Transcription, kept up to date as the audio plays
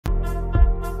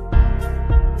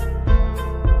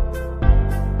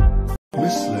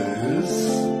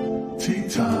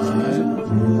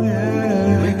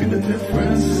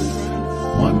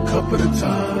at a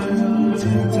time.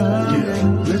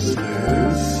 Yeah, this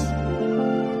is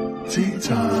tea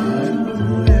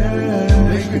time. Yeah,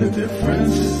 making a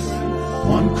difference.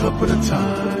 One cup at a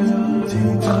time.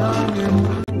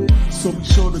 So be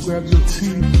sure to grab your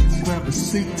tea, grab a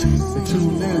seat, and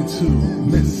tune in to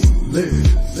Miss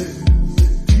Liz.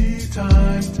 Tea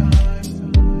time.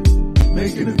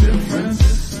 Making a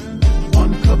difference.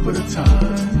 One cup at a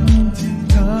time. Tea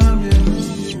time, yeah.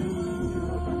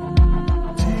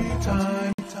 Tea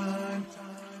time.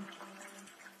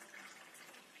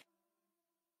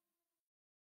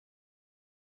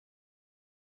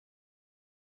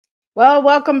 Well,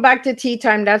 welcome back to Tea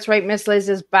Time. That's right, Miss Liz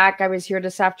is back. I was here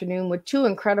this afternoon with two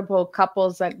incredible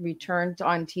couples that returned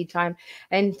on Tea Time.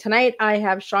 And tonight I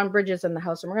have Sean Bridges in the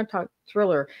house, and we're going to talk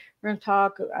thriller. We're going to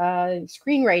talk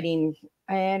screenwriting.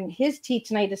 And his tea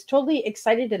tonight is totally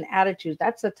excited and attitude.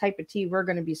 That's the type of tea we're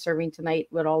going to be serving tonight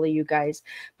with all of you guys.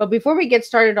 But before we get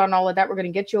started on all of that, we're going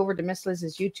to get you over to Miss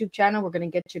Liz's YouTube channel. We're going to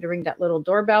get you to ring that little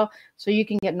doorbell so you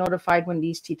can get notified when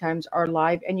these tea times are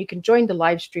live. And you can join the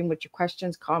live stream with your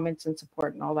questions, comments, and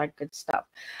support and all that good stuff.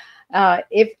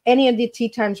 If any of the tea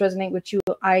times resonate with you,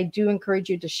 I do encourage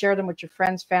you to share them with your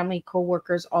friends, family,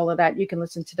 co-workers, all of that. You can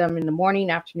listen to them in the morning,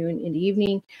 afternoon, in the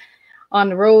evening, on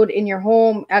the road, in your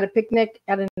home, at a picnic,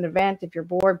 at an event if you're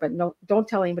bored, but no, don't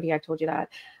tell anybody I told you that.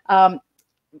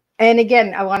 And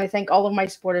again, I want to thank all of my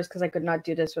supporters because I could not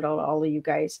do this without all of you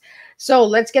guys. So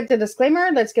let's get the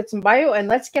disclaimer, let's get some bio, and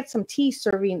let's get some tea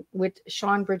serving with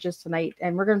Sean Bridges tonight.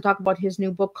 And we're going to talk about his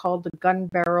new book called The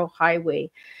Gunbarrel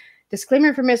Highway.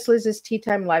 Disclaimer for Miss Liz's Tea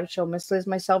Time live show. Miss Liz,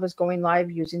 myself, is going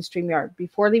live using StreamYard.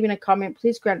 Before leaving a comment,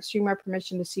 please grant StreamYard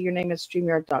permission to see your name at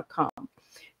StreamYard.com.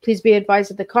 Please be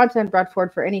advised that the content brought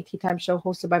forward for any Tea Time show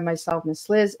hosted by myself, Miss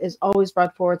Liz, is always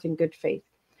brought forth in good faith.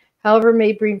 However,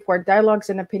 may bring forth dialogues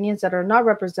and opinions that are not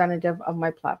representative of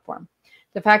my platform.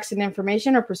 The facts and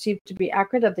information are perceived to be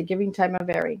accurate at the giving time of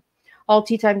airing. All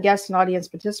Tea Time guests and audience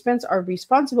participants are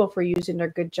responsible for using their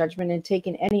good judgment and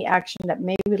taking any action that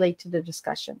may relate to the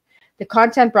discussion. The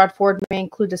content brought forward may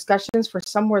include discussions for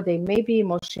some where they may be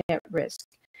emotionally at risk.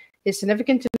 It's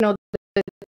significant to know that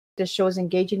this show is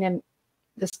engaging in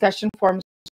discussion forums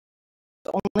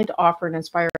only to offer and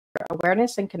inspire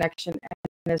awareness and connection,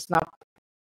 and is not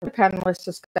a panelist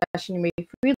discussion. You may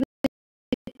freely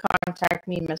contact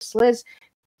me, Miss Liz,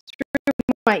 through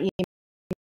my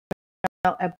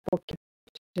email at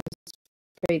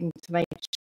participating tonight's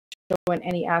show in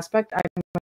any aspect. I'm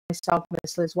myself,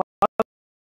 Miss Liz,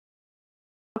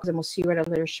 and we'll see you at a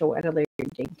later show at a later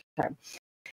date time.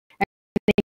 And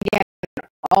again,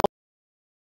 all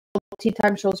Tea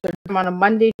Time shows are on a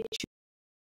Monday,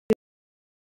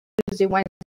 Tuesday, Wednesday.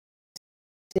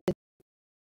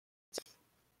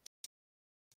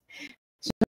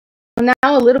 So now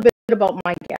a little bit about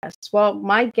my guest. Well,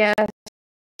 my guest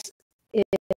is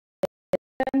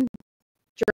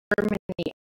Germany.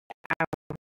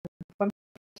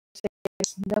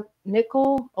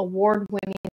 Nickel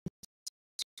Award-winning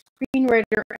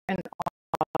screenwriter and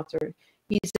author.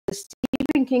 He's a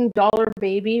Stephen King dollar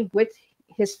baby with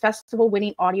his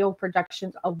festival-winning audio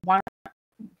productions of One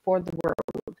for the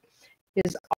World.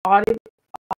 His Audible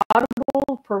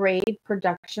Parade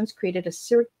Productions created a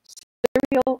serially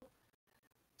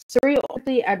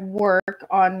at work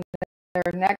on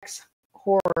their next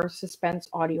horror suspense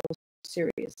audio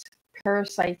series,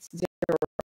 Parasites Zero.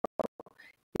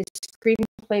 His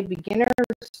screenplay Beginner's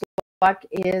Luck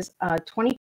is a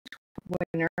 2020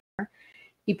 winner.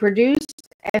 He produced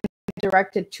and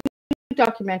directed 2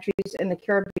 documentaries in the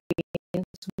Caribbean, one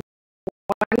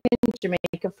in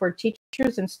Jamaica for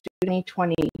teachers and students in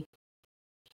 2020.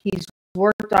 He's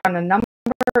worked on a number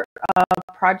of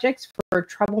projects for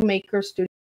Troublemaker Studios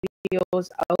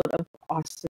out of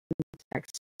Austin,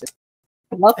 Texas.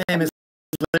 Welcome, hey, Ms.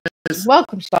 Liz.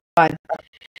 Welcome, Sean.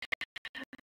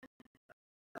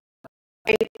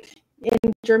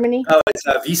 In Germany? Oh, it's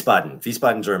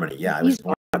Wiesbaden, Germany. Yeah, I was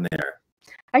born there.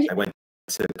 I went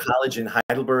to college in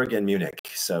Heidelberg and Munich.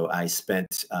 So I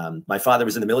spent, my father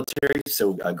was in the military,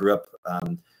 so I grew up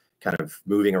kind of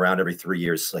moving around every 3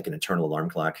 years, like an eternal alarm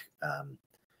clock,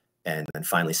 and then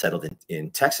finally settled in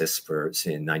Texas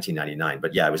in 1999.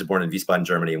 But yeah, I was born in Wiesbaden,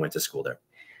 Germany, and went to school there.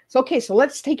 So, okay, so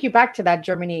let's take you back to that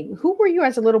Germany. Who were you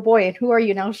as a little boy, and who are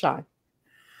you now, Sean?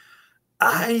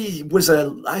 I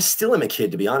still am a kid,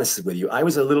 to be honest with you. I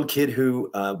was a little kid who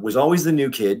was always the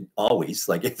new kid, always.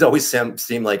 Like, it always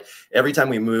seemed like every time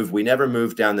we moved, we never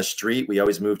moved down the street. We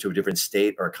always moved to a different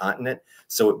state or continent.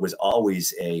 So it was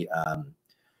always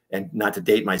and not to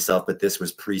date myself, but this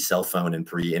was pre-cell phone and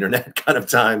pre-internet kind of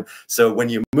time. So when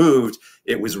you moved,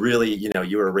 it was really, you know,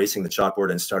 you were erasing the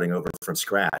chalkboard and starting over from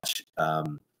scratch.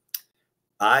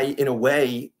 I, in a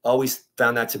way, always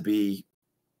found that to be,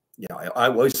 you know, I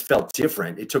always felt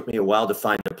different. It took me a while to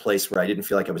find a place where I didn't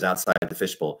feel like I was outside the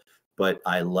fishbowl, but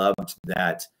I loved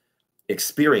that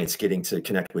experience, getting to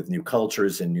connect with new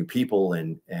cultures and new people,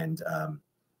 and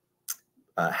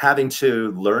having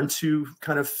to learn to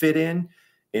kind of fit in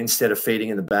instead of fading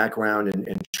in the background,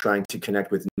 and trying to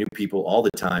connect with new people all the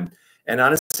time. And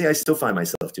honestly, I still find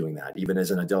myself doing that even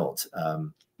as an adult.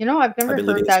 You know, I've I've never been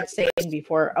living heard in that San saying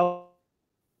before. Oh,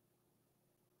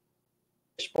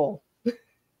 fishbowl.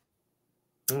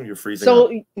 Oh, you're freezing So,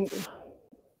 up.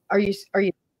 are you are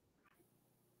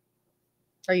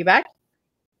you back?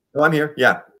 Oh, I'm here.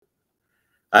 Yeah.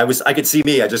 I could see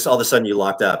me. I just, all of a sudden you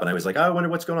locked up and I was like, oh, I wonder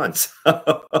what's going on.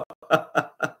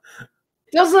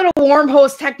 Feels a little warm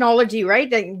host technology, right?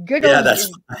 That good Yeah, old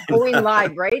that's going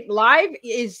live, right? Live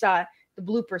is the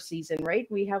blooper season, right?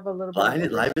 We have a little bit of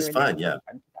bloopers live is here and there fun. from Yeah.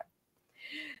 time to time.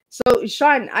 So,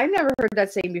 Sean, I've never heard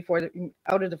that saying before,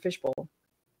 out of the fishbowl.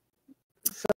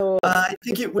 So I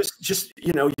think it was just,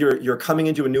 you know, you're coming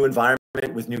into a new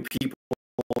environment with new people.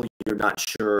 You're not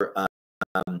sure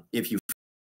if you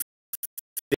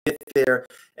fit there.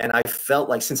 And I felt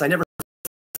like, since I never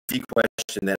the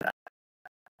question that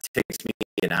takes me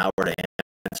an hour to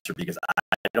answer, because I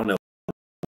don't know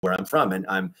where I'm from, and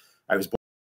I was born,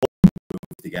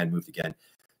 moved again.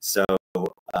 So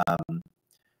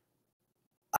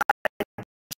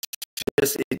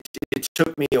it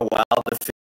took me a while to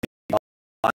fit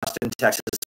Austin, Texas.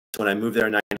 When I moved there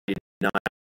in '99,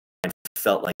 it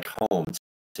felt like home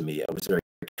to me. It was very,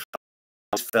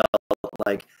 I felt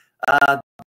like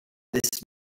this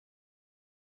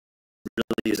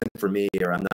really isn't for me,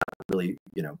 or I'm not really,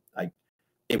 you know,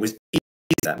 it was easy,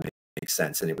 that makes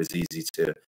sense, and it was easy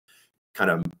to kind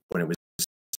of, when it was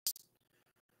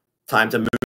time to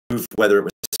move, whether it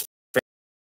was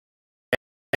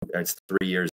it's 3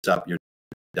 years up, you're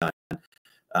done.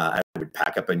 I would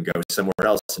pack up and go somewhere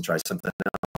else and try something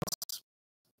else.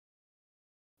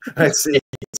 I see.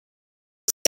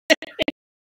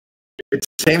 It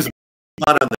seems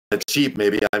not on the cheap,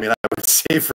 maybe. I mean, I would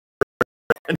say for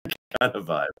any kind of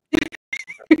vibe.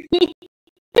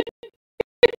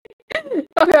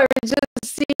 okay, I was just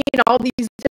seeing all these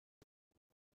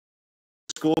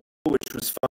School, which was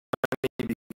funny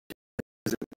because it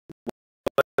was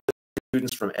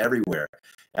students from everywhere,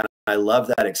 and I love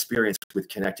that experience with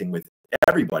connecting with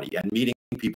everybody and meeting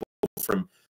people from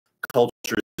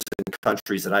cultures and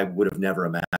countries that I would have never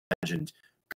imagined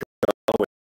going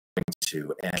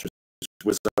to, and it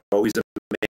was always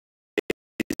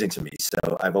amazing to me. So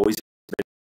I've always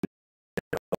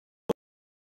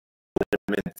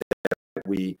been,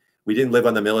 we didn't live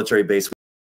on the military base.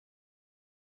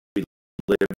 We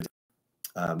lived.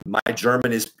 My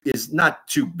German is not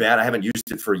too bad. I haven't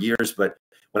used it for years, but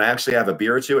when I actually have a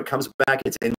beer or two, it comes back.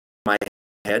 It's in my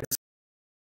head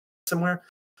somewhere.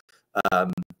 Yeah,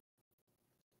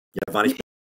 Vonnie,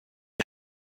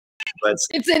 but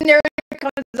it's in there, it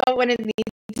comes out when it needs.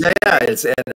 yeah, it's,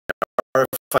 and or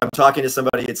if I'm talking to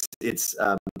somebody, it's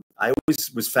I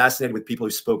always was fascinated with people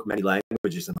who spoke many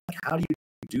languages, and like, how do you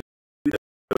do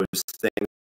those things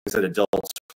that adults,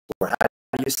 or how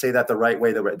do you say that the right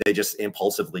way? They just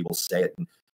impulsively will say it,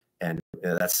 and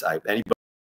that's anybody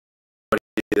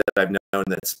that I've known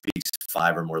that speaks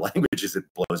 5 or more languages, it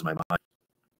blows my mind.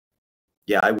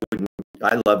 Yeah, I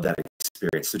love that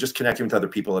experience. So just connecting with other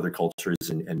people, other cultures,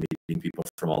 and meeting people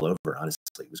from all over,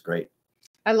 honestly, it was great.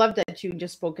 I love that you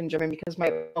just spoke in German, because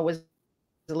my mom was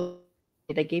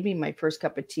that gave me my first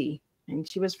cup of tea, and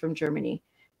she was from Germany,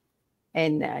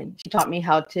 and she taught me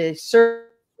how to serve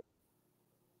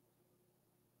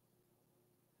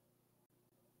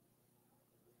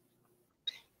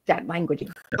that language.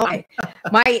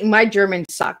 My German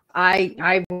sucked.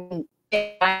 I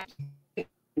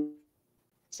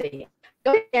say,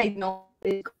 I know.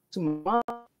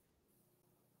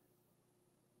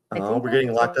 Oh, we're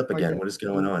getting locked up again. What is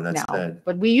going on? That's now. sad.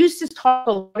 But we used to talk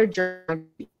a lot of German.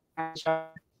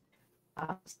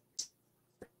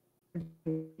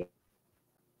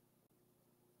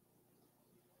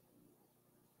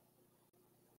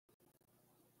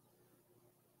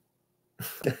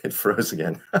 It froze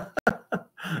again.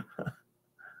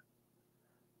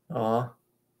 Aw.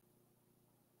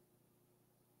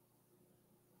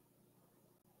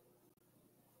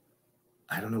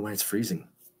 I don't know why it's freezing.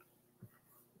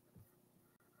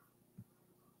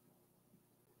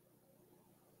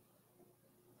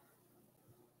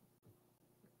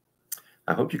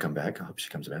 I hope you come back. I hope she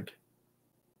comes back.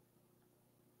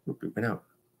 Oop, it went out.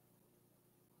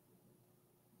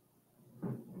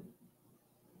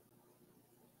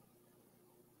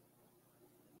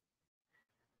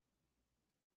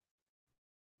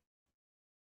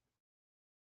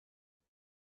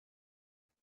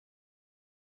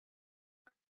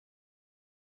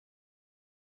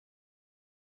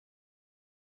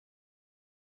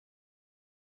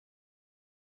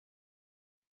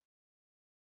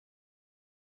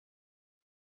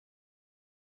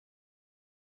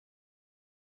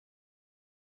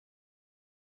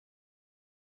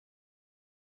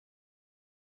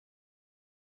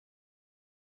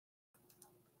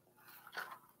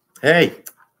 Hey,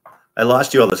 I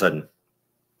lost you all of a sudden.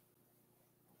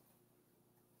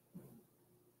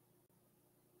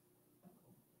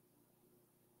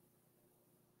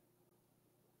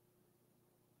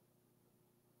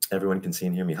 Everyone can see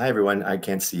and hear me. Hi, everyone. I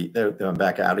can't see. There, I'm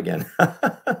back out again.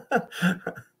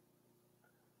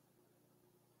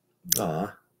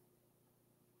 Aw.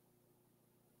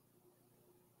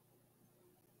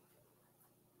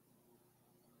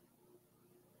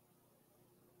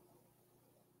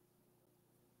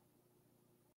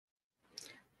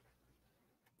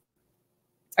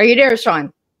 Are you there,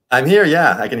 Sean? I'm here.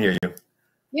 Yeah, I can hear you.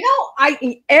 You know,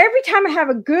 every time I have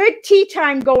a good tea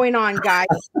time going on, guys.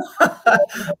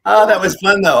 Oh, that was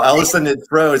fun though. All of a sudden it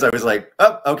froze. I was like,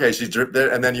 oh, okay, she's dripped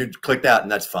there, and then you clicked out,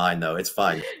 and that's fine though. It's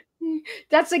fine.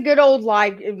 That's a good old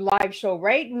live show,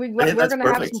 right? We're That's gonna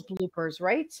have perfect. some bloopers,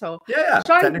 right? So Yeah,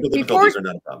 Sean, technical difficulties are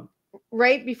not a problem.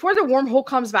 right before the wormhole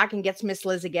comes back and gets Miss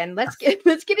Liz again, let's get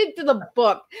into the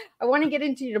book. I want to get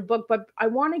into the book, but I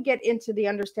want to get into the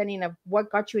understanding of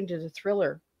what got you into the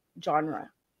thriller genre.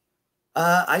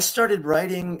 I started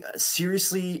writing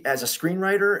seriously as a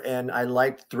screenwriter, and I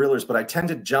liked thrillers, but I tend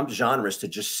to jump genres to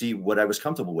just see what I was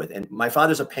comfortable with. And my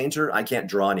father's a painter. I can't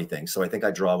draw anything, so I think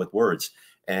I draw with words.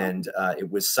 And it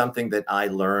was something that I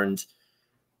learned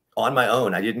on my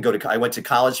own. I didn't go to, I went to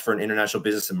college for an international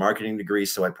business and marketing degree,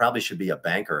 so I probably should be a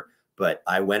banker, but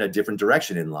I went a different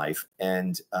direction in life.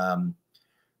 And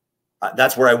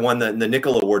that's where I won the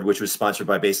Nickel Award, which was sponsored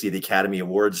by basically the Academy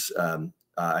Awards.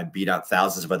 I beat out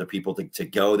thousands of other people to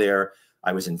go there.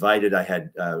 I was invited. I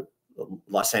had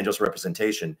Los Angeles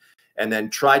representation, and then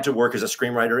tried to work as a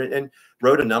screenwriter and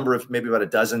wrote a number of, maybe about a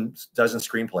dozen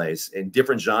screenplays in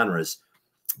different genres.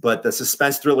 But the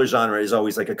suspense thriller genre is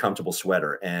always like a comfortable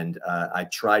sweater. And I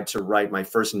tried to write my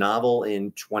first novel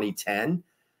in 2010,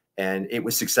 and it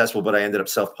was successful, but I ended up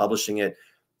self-publishing it.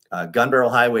 Gunbarrel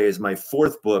Highway is my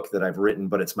fourth book that I've written,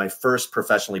 but it's my first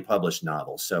professionally published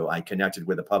novel. So I connected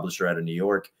with a publisher out of New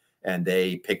York, and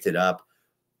they picked it up.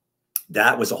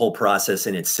 That was a whole process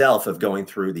in itself of going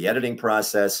through the editing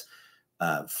process,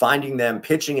 finding them,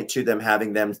 pitching it to them,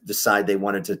 having them decide they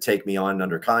wanted to take me on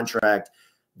under contract,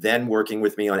 then working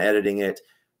with me on editing it,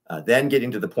 then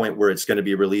getting to the point where it's going to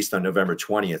be released on November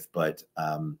 20th. But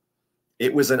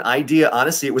it was an idea.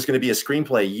 Honestly, it was going to be a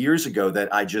screenplay years ago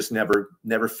that I just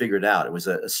never figured out. It was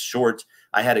a short.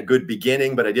 I had a good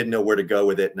beginning, but I didn't know where to go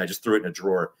with it, and I just threw it in a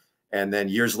drawer. And then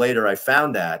years later, I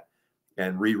found that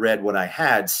and reread what I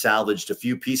had, salvaged a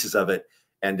few pieces of it,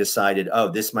 and decided, oh,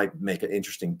 this might make an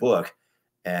interesting book,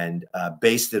 and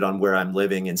based it on where I'm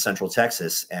living in Central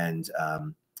Texas. And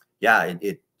yeah,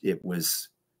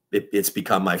 it's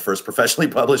become my first professionally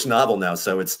published novel now.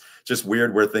 So it's just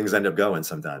weird where things end up going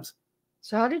sometimes.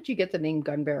 So how did you get the name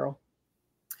Gunbarrel?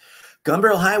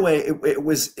 Gunbarrel Highway, it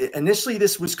was initially,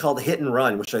 this was called Hit and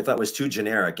Run, which I thought was too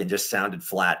generic and just sounded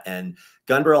flat. And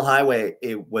Gunbarrel Highway,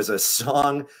 it was a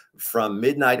song from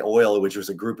Midnight Oil, which was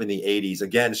a group in the 80s,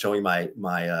 again showing my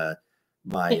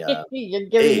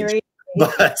age.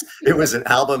 But it was an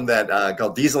album that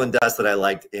called Diesel and Dust that I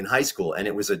liked in high school, and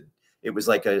it was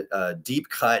like a deep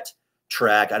cut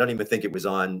track. I don't even think it was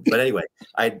on, but anyway,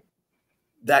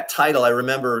 that title I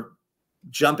remember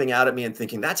jumping out at me and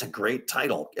thinking that's a great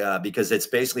title, because it's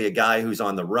basically a guy who's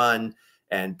on the run,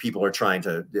 and people are trying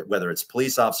to, whether it's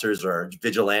police officers or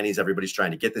vigilantes, everybody's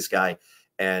trying to get this guy.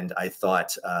 And I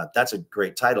thought that's a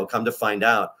great title. Come to find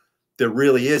out, there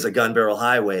really is a Gunbarrel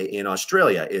Highway in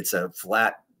Australia. It's a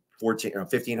flat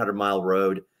 1,500 mile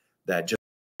road that just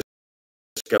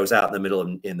goes out in the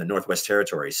middle in the Northwest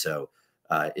Territories. So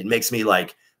it makes me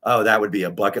like, oh, that would be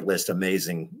a bucket list,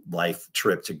 amazing life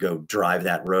trip to go drive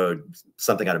that road.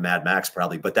 Something out of Mad Max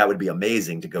probably, but that would be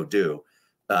amazing to go do.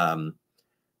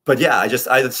 But yeah, I just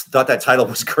thought that title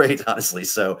was great, honestly.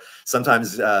 So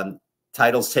sometimes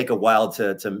titles take a while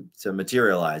to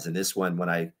materialize. And this one, when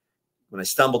I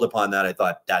stumbled upon that, I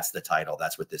thought that's the title.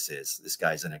 That's what this is. This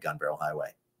guy's in a Gunbarrel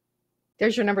Highway.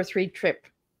 There's your number 3 trip.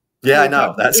 Yeah, I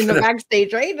know. That's in the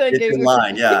backstage, right? It's in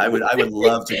line. Yeah, I would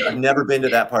love to. I've never been to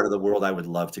that part of the world. I would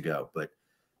love to go, but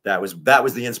that was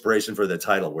the inspiration for the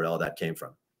title, where all that came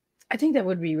from. I think that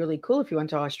would be really cool if you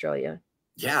went to Australia.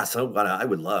 Yeah, so I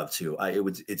would love to.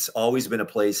 It's always been a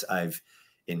place I've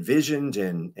envisioned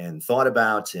and thought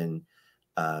about, and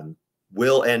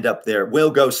we'll end up there.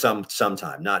 We'll go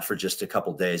sometime, not for just a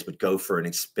couple days, but go for an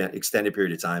extended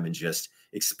period of time and just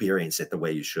experience it the way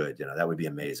you should. You know, that would be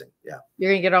amazing. Yeah.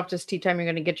 You're gonna get off this tea time.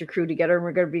 You're gonna get your crew together, and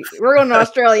we're going to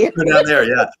Australia. We're down there,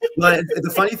 yeah. But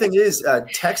the funny thing is,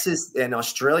 Texas and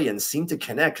Australians seem to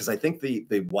connect, because I think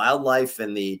the wildlife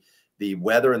and the the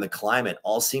weather and the climate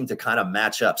all seem to kind of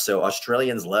match up. So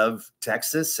Australians love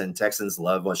Texas and Texans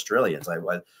love Australians. I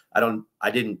don't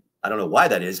know why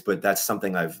that is, but that's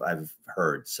something I've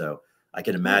heard. So I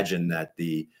can imagine that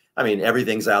I mean,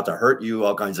 everything's out to hurt you.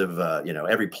 All kinds of,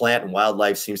 every plant and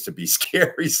wildlife seems to be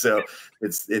scary. So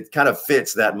it kind of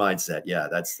fits that mindset. Yeah,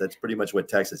 that's pretty much what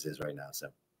Texas is right now. So,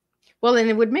 well, and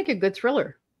it would make a good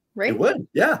thriller, right? It would.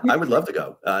 Yeah, I would love to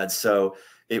go. So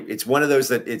it's one of those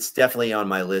that it's definitely on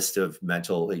my list of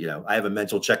mental. I have a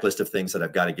mental checklist of things that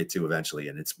I've got to get to eventually,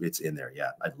 and it's in there. Yeah,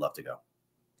 I'd love to go.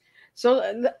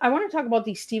 So I want to talk about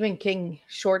these Stephen King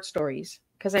short stories.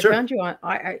 Because I found you on,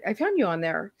 I found you on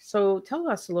there. So tell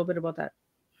us a little bit about that.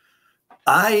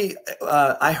 I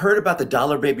heard about the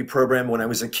Dollar Baby program when I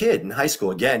was a kid in high school.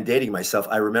 Again, dating myself,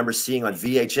 I remember seeing on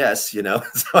VHS.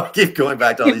 So I keep going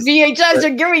back to all these VHS.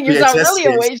 You're giving yourself really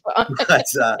away. But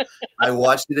I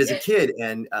watched it as a kid,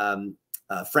 and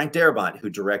Frank Darabont,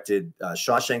 who directed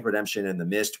Shawshank Redemption and The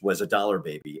Mist, was a Dollar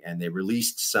Baby, and they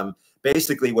released some.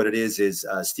 Basically, what it is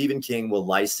Stephen King will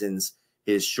license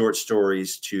his short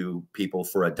stories to people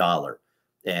for $1,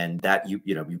 and that you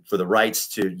for the rights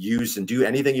to use and do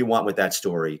anything you want with that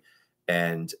story.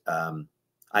 And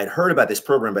I'd heard about this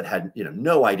program, but had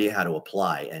no idea how to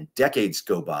apply. And decades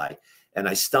go by, and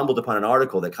I stumbled upon an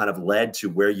article that kind of led to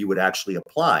where you would actually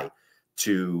apply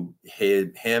to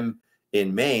him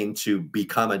in Maine to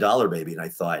become a Dollar Baby. And I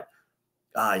thought,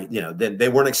 then they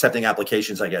weren't accepting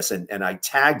applications, I guess, and I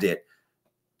tagged it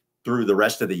through the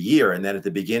rest of the year. And then at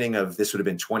the beginning of, this would have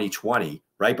been 2020,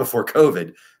 right before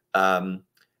COVID,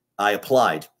 I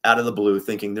applied out of the blue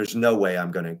thinking there's no way I'm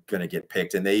going to get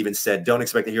picked. And they even said, don't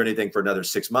expect to hear anything for another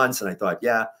 6 months. And I thought,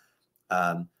 yeah.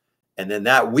 And then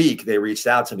that week they reached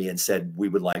out to me and said, we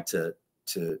would like to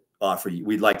offer you,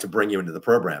 we'd like to bring you into the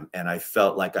program. And I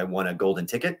felt like I won a golden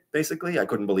ticket, basically. I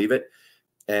couldn't believe it.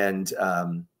 And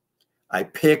I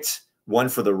picked One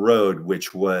for the Road,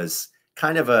 which was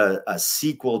kind of a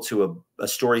sequel to a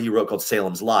story he wrote called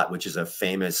Salem's Lot, which is a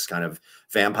famous kind of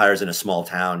vampires in a small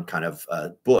town kind of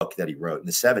book that he wrote in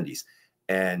the 70s.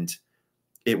 And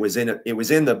it was in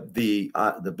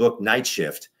the book Night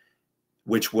Shift,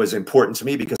 which was important to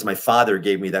me because my father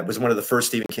gave me that. It was one of the first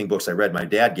Stephen King books I read. My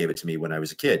dad gave it to me when I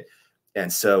was a kid.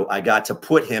 And so I got to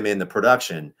put him in the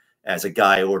production as a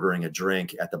guy ordering a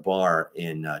drink at the bar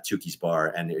in Tuki's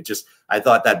Bar. And I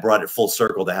thought that brought it full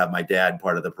circle to have my dad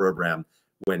part of the program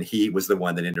when he was the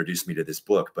one that introduced me to this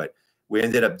book. But we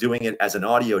ended up doing it as an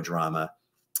audio drama,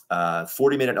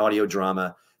 40-minute audio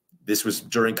drama. This was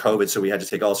during COVID, so we had to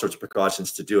take all sorts of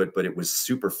precautions to do it, but it was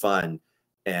super fun.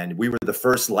 And we were the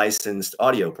first licensed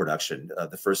audio production,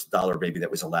 the first Dollar Baby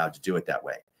that was allowed to do it that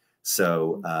way.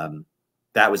 So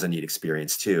that was a neat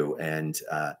experience too. And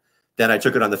then I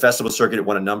took it on the festival circuit. It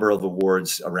won a number of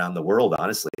awards around the world,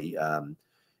 honestly.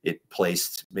 It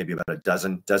placed maybe about a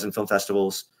dozen film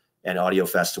festivals and audio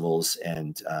festivals.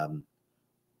 And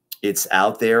it's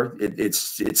out there.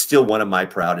 It's still one of my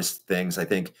proudest things. I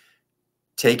think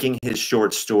taking his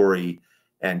short story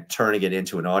and turning it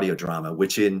into an audio drama,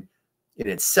 which in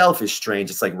itself is strange.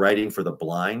 It's like writing for the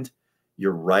blind.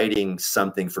 You're writing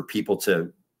something for people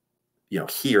to,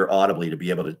 hear audibly, to be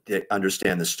able to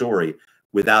understand the story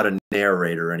without a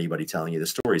narrator or anybody telling you the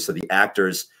story. So the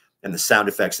actors and the sound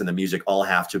effects and the music all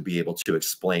have to be able to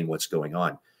explain what's going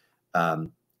on.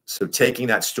 So taking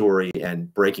that story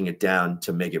and breaking it down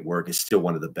to make it work is still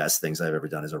one of the best things I've ever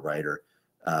done as a writer.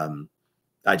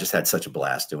 I just had such a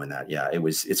blast doing that. Yeah,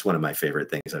 it's one of my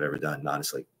favorite things I've ever done,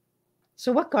 honestly.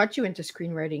 So what got you into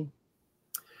screenwriting?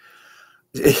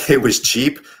 It was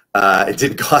cheap. It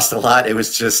didn't cost a lot. It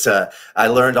was just, I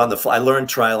learned I learned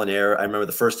trial and error. I remember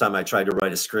the first time I tried to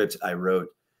write a script, I wrote,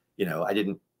 I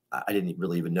didn't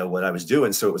really even know what I was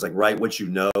doing. So it was like, write what you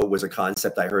know was a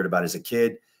concept I heard about as a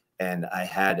kid. And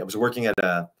I was working at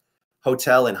a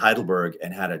hotel in Heidelberg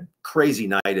and had a crazy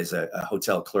night as a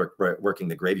hotel clerk working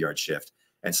the graveyard shift.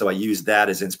 And so I used that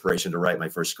as inspiration to write my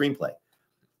first screenplay.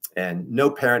 And no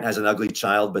parent has an ugly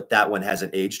child, but that one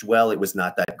hasn't aged well. It was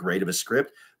not that great of a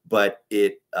script, but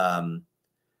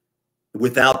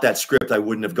without that script, I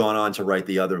wouldn't have gone on to write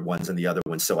the other ones and the other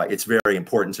ones. So it's very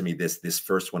important to me, this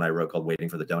first one I wrote called Waiting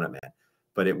for the Donut Man,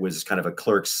 but it was kind of a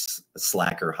clerk's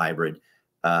slacker hybrid.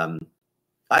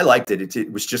 I liked it.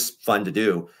 It was just fun to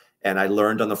do. And I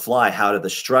learned on the fly how to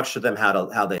structure them,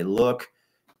 how they look.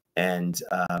 And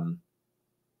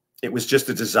it was just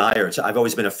a desire. I've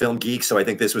always been a film geek, so I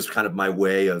think this was kind of my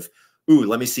way of,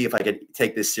 let me see if I could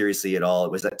take this seriously at all.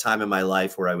 It was that time in my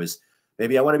life where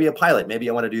maybe I want to be a pilot. Maybe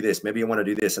I want to do this. Maybe I want to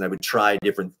do this. And I would try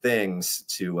different things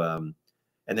to, and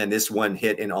then this one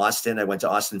hit in Austin. I went to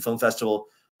Austin Film Festival.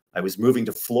 I was moving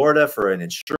to Florida for an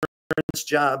insurance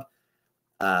job.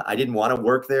 I didn't want to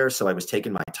work there, so I was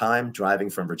taking my time driving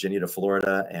from Virginia to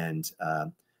Florida. And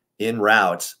en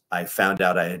route, I found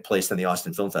out I had placed on the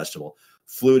Austin Film Festival.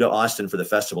 Flew to Austin for the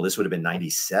festival. This would have been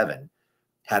 '97.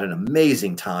 Had an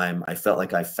amazing time. I felt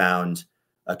like I found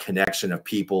a connection of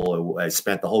people. I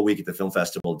spent the whole week at the film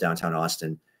festival downtown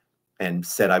Austin, and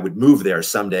said I would move there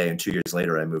someday. And 2 years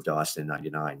later, I moved to Austin in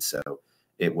 '99. So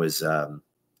it was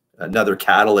another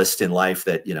catalyst in life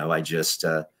that, you know, I just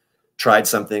tried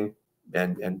something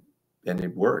and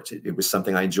it worked. It was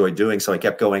something I enjoyed doing. So I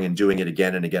kept going and doing it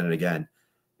again and again and again,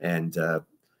 and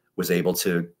was able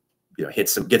to, you know,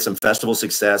 get some festival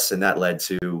success. And that led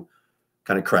to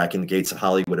kind of cracking the gates of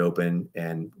Hollywood open,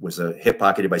 and was hip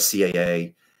pocketed by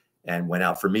CAA, and went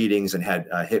out for meetings and had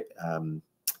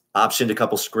optioned a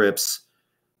couple scripts.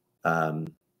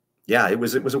 Yeah, it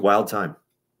was a wild time.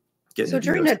 So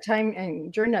during that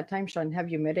time, Sean, have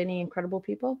you met any incredible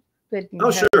people?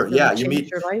 Oh, sure. Yeah, you meet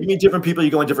different people.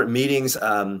 You go on different meetings.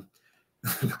 All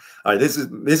right, this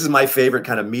is my favorite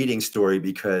kind of meeting story,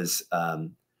 because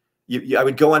I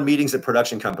would go on meetings at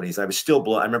production companies. I was still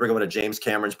blown. I remember going to James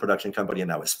Cameron's production company,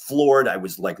 and I was floored. I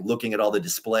was like looking at all the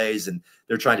displays, and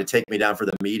they're trying to take me down for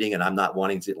the meeting, and I'm not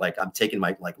wanting to. Like, I'm taking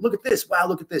my, like, look at this. Wow,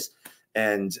 look at this.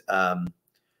 And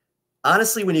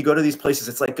honestly, when you go to these places,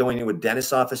 it's like going to a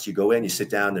dentist's office. You go in, you sit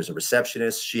down, there's a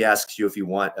receptionist. She asks you if you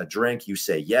want a drink. You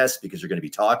say yes, because you're going to be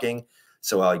talking.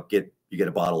 So you get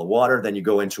a bottle of water. Then you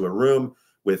go into a room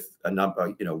with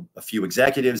a few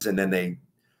executives, and then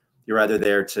you're either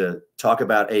there to talk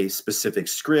about a specific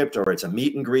script, or it's a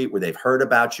meet and greet where they've heard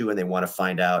about you and they want to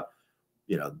find out,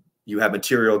 you know, you have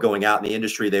material going out in the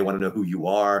industry. They want to know who you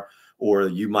are, or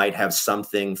you might have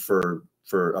something for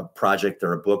a project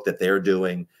or a book that they're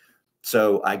doing.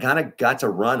 So I kind of got to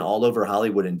run all over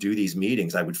Hollywood and do these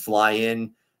meetings. I would fly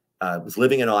in, I was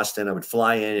living in Austin. I would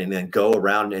fly in and then go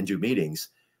around and do meetings.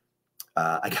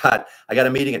 I got a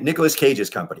meeting at Nicolas Cage's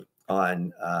company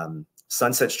on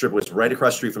Sunset Strip. Was right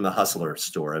across the street from the Hustler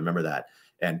store. I remember that.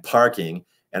 And parking.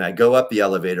 And I go up the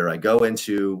elevator. I go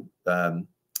into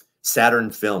Saturn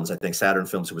Films. I think Saturn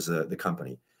Films was the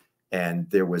company. And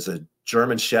there was a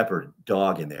German Shepherd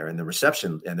dog in there in the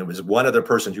reception. And there was one other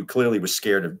person who clearly was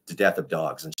scared to death of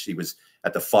dogs. And she was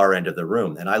at the far end of the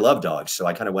room. And I love dogs. So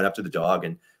I kind of went up to the dog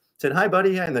and said, "Hi,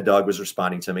 buddy." And the dog was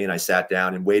responding to me. And I sat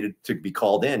down and waited to be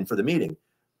called in for the meeting.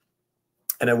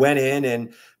 And I went in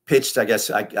and pitched, I guess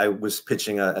I was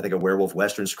pitching I think a werewolf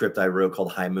Western script I wrote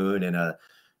called High Moon, and a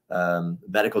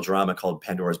medical drama called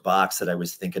Pandora's Box that I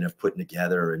was thinking of putting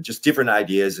together, and just different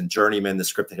ideas. And Journeyman, the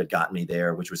script that had gotten me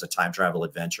there, which was a time travel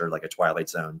adventure, like a Twilight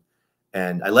Zone.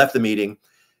 And I left the meeting,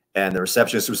 and the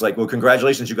receptionist was like, "Well,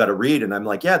 congratulations, you got to read." And I'm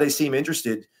like, "Yeah, they seem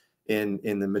interested in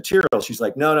the material." She's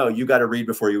like, no, you got to read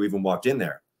before you even walked in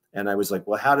there. And I was like,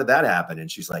 "Well, how did that happen?" And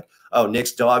she's like, "Oh,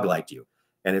 Nick's dog liked you.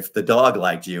 And if the dog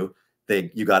liked you,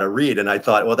 you got to read." And I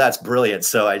thought, well, that's brilliant.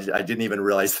 So I didn't even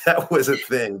realize that was a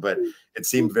thing, but it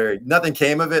seemed nothing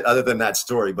came of it other than that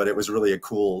story, but it was really a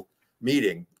cool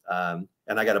meeting. And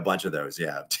I got a bunch of those.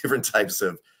 Yeah. Different types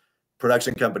of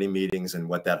production company meetings and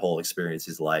what that whole experience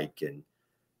is like. And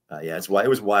yeah, it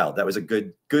was wild. That was a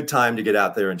good time to get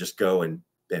out there and just go and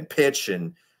pitch.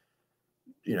 And,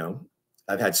 you know,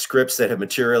 I've had scripts that have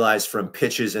materialized from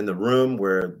pitches in the room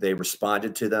where they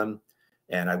responded to them.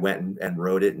 And I went and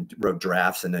wrote it, and wrote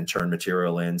drafts, and then turned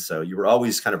material in. So you were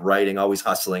always kind of writing, always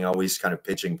hustling, always kind of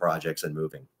pitching projects and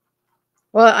moving.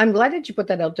 Well, I'm glad that you put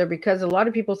that out there, because a lot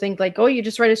of people think like, oh, you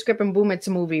just write a script and boom, it's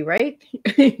a movie, right?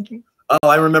 Oh,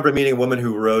 I remember meeting a woman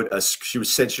who she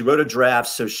wrote a draft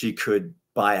so she could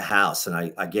buy a house.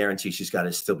 And I guarantee she's got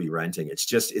to still be renting.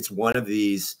 It's one of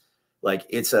these, like,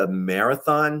 it's a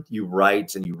marathon. You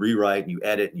write and you rewrite and you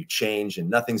edit and you change, and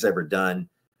nothing's ever done.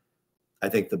 I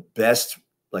think the best,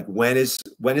 like, when is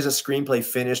a screenplay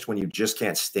finished? When you just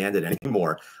can't stand it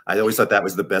anymore. I always thought that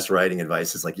was the best writing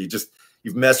advice. It's like,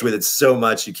 you've messed with it so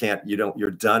much,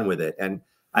 you're done with it. And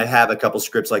I have a couple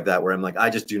scripts like that where I'm like,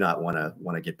 I just do not want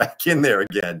to get back in there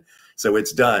again. So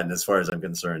it's done as far as I'm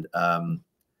concerned.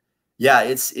 Yeah,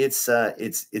 it's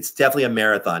definitely a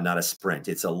marathon, not a sprint.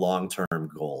 It's a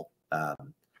long-term goal.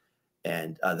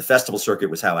 And the festival circuit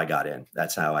was how I got in.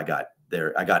 That's how I got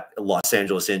there. I got a Los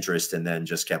Angeles interest, and then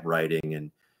just kept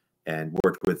writing and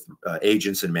worked with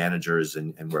agents and managers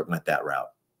and went that route.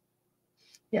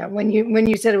 Yeah, when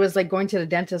you said it was like going to the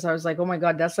dentist, I was like, oh my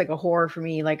God, that's like a horror for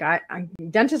me. Like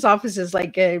dentist office is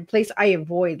like a place I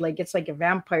avoid. Like, it's like a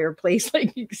vampire place.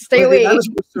 Like, you stay away. That was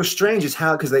so strange is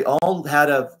how, because they all had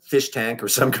a fish tank or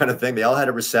some kind of thing. They all had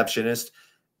a receptionist.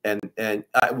 And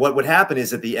what would happen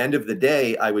is, at the end of the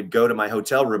day, I would go to my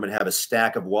hotel room and have a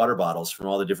stack of water bottles from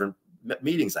all the different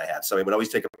meetings I have. So I would always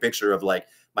take a picture of like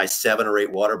my 7 or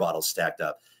 8 water bottles stacked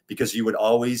up, because you would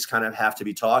always kind of have to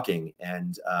be talking.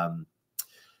 And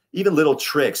even little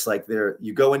tricks like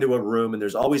you go into a room and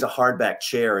there's always a hardback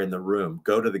chair in the room.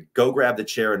 Go grab the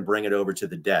chair and bring it over to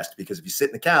the desk, because if you sit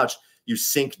in the couch, you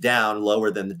sink down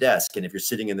lower than the desk. And if you're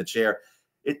sitting in the chair,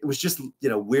 it was just,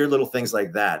 weird little things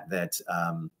like that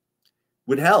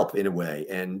would help in a way.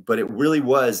 But it really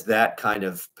was that kind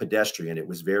of pedestrian. It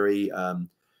was very,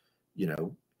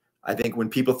 I think when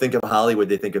people think of Hollywood,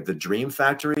 they think of the dream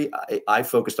factory. I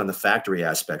focused on the factory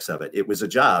aspects of it. It was a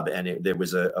job, and there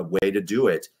was a way to do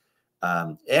it.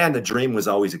 And the dream was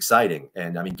always exciting.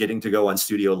 And I mean, getting to go on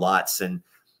studio lots, and,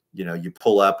 you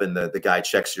pull up and the guy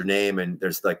checks your name and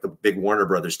there's like the big Warner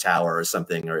Brothers tower or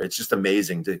something, or it's just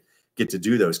amazing to get to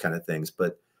do those kind of things.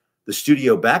 But the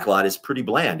studio backlot is pretty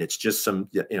bland. It's just some,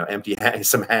 empty,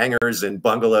 some hangars and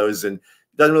bungalows, and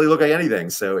it doesn't really look like anything.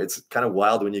 So it's kind of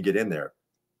wild when you get in there.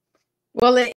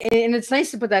 Well, and it's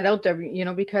nice to put that out there,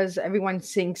 because everyone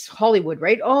thinks Hollywood,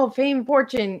 right? Oh, fame,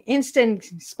 fortune, instant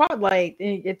spotlight.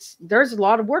 There's a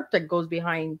lot of work that goes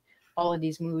behind all of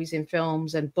these movies and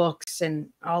films and books and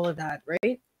all of that,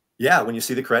 right? Yeah, when you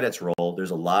see the credits roll,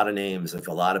 there's a lot of names of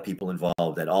a lot of people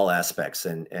involved at all aspects,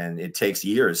 and it takes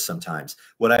years sometimes.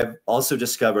 What I've also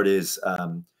discovered is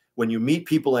when you meet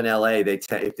people in LA,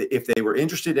 if they were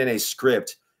interested in a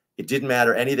script, it didn't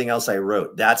matter anything else I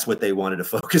wrote. That's what they wanted to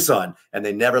focus on, and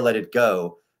they never let it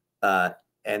go.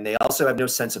 And they also have no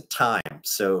sense of time,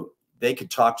 so they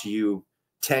could talk to you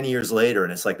 10 years later,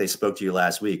 and it's like they spoke to you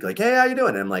last week. Like, hey, how you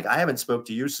doing? And I'm like, I haven't spoke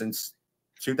to you since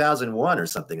 2001 or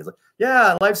something. It's like,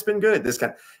 yeah, life's been good.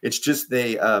 It's just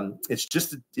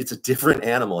it's a different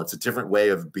animal. It's a different way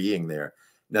of being there.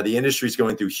 Now the industry is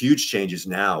going through huge changes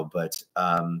now, but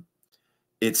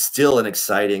it's still an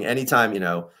exciting, anytime,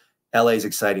 LA is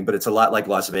exciting, but it's a lot like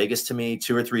Las Vegas to me.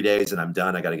 2 or 3 days and I'm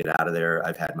done. I got to get out of there.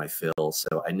 I've had my fill.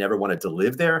 So I never wanted to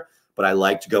live there, but I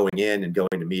liked going in and going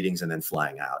to meetings and then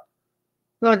flying out.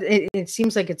 Well, it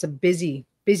seems like it's a busy,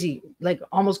 like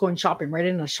almost going shopping right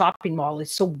in a shopping mall.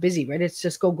 It's so busy, right? It's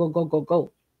just go, go, go, go,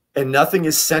 go. And nothing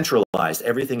is centralized.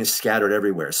 Everything is scattered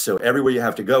everywhere. So everywhere you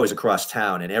have to go is across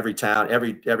town, and every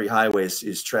highway is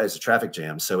a traffic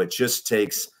jam. So it just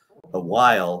takes a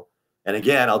while. And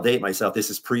again, I'll date myself. This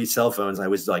is pre-cell phones. I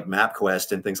was like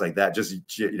MapQuest and things like that, just,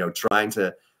 trying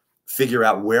to figure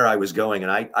out where I was going.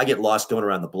 And I get lost going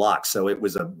around the block. So it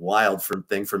was a wild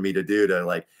thing for me to do, to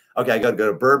like, okay, I got to go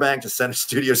to Burbank to Center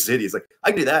Studio City. It's like,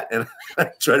 I can do that. And I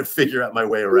try to figure out my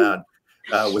way around.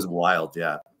 It was wild.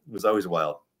 Yeah, it was always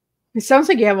wild. It sounds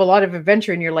like you have a lot of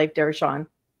adventure in your life there, Sean.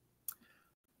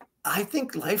 I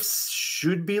think life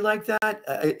should be like that.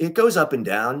 It goes up and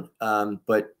down,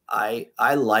 but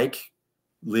I like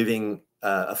living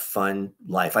a fun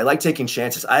life. I like taking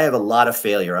chances. I have a lot of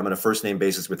failure. I'm on a first name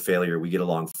basis with failure. We get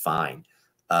along fine,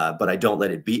 but I don't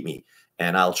let it beat me.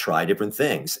 And I'll try different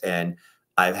things. And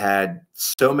I've had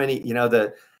so many,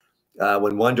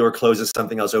 when one door closes,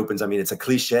 something else opens. I mean, it's a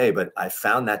cliche, but I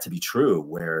found that to be true,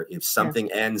 where if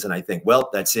something ends and I think, well,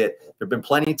 that's it. There've been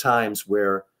plenty of times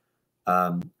where,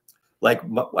 like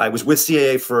I was with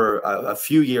CAA for a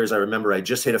few years. I remember I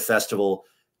just hit a festival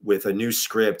with a new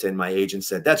script and my agent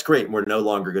said, that's great. We're no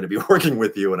longer going to be working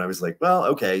with you. And I was like, well,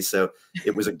 okay. So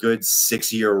it was a good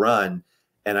 6-year run.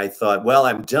 And I thought, well,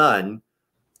 I'm done.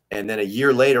 And then a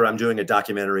year later, I'm doing a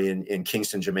documentary in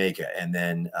Kingston, Jamaica. And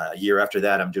then a year after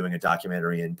that, I'm doing a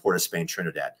documentary in Port of Spain,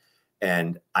 Trinidad.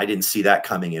 And I didn't see that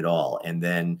coming at all. And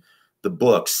then the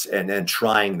books, and then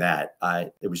trying that,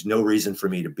 there was no reason for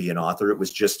me to be an author. It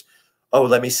was just, oh,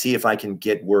 let me see if I can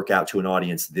get work out to an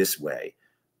audience this way.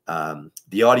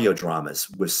 The audio dramas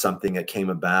was something that came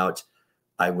about.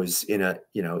 I was in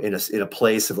a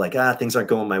place of like, things aren't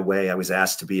going my way. I was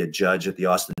asked to be a judge at the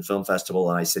Austin Film Festival.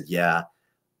 And I said, yeah.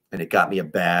 And it got me a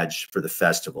badge for the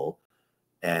festival.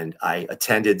 And I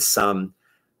attended some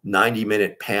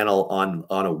 90-minute panel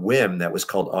on a whim that was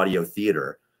called audio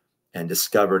theater, and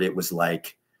discovered it was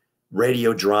like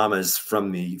radio dramas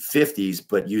from the 50s,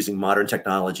 but using modern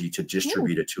technology to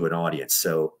distribute it to an audience.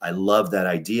 So I love that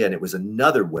idea. And it was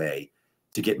another way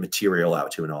to get material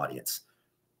out to an audience.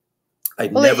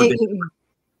 I'd never been in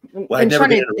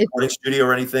a recording studio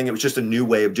or anything. It was just a new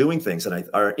way of doing things. And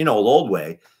an old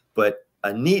way, but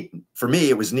for me,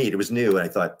 it was neat. It was new. And I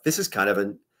thought, this is kind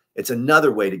of it's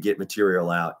another way to get material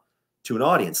out to an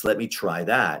audience. Let me try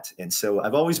that. And so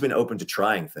I've always been open to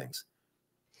trying things.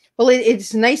 Well,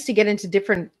 it's nice to get into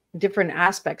different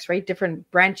aspects, right? Different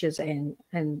branches and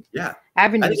avenues. I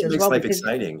think it makes life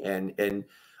exciting. And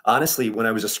honestly, when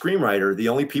I was a screenwriter, the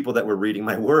only people that were reading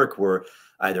my work were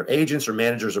either agents or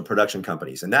managers or production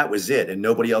companies. And that was it. And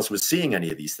nobody else was seeing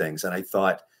any of these things. And I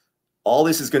thought, all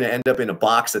this is going to end up in a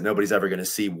box that nobody's ever going to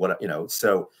see. What, you know,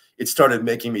 so it started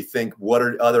making me think, what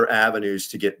are other avenues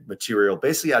to get material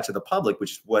basically out to the public,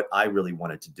 which is what I really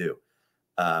wanted to do.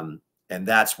 And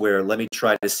that's where, let me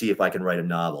try to see if I can write a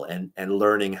novel, and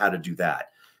learning how to do that.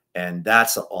 And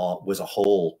that's all was a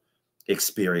whole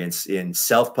experience in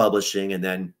self-publishing, and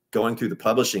then going through the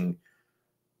publishing,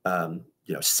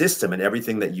 you know, system, and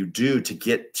everything that you do to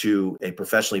get to a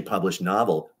professionally published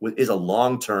novel is a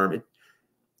long-term.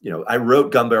 You know, I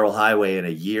wrote Gunbarrel Highway in a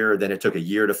year, then it took a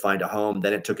year to find a home,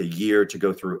 then it took a year to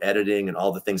go through editing and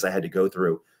all the things I had to go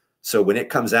through. So when it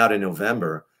comes out in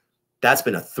November, that's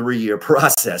been a 3-year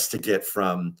process to get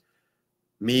from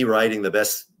me writing the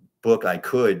best book I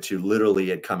could to literally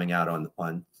it coming out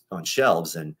on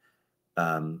shelves. And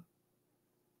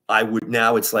I would,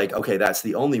 now it's like, okay, that's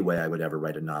the only way I would ever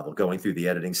write a novel, going through the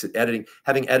editing,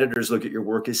 having editors look at your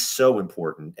work is so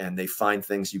important, and they find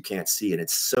things you can't see, and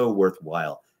it's so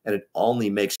worthwhile. And it only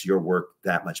makes your work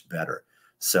that much better.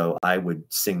 So I would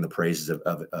sing the praises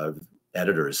of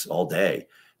editors all day.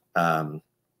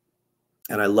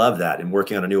 And I love that. And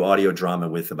working on a new audio drama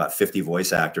with about 50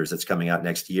 voice actors that's coming out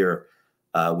next year.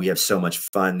 We have so much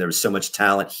fun. There's so much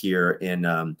talent here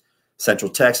in Central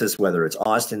Texas, whether it's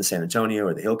Austin, San Antonio,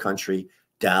 or the Hill Country,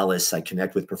 Dallas. I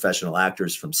connect with professional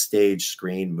actors from stage,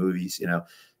 screen, movies. You know,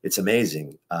 it's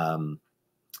amazing.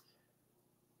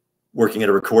 Working at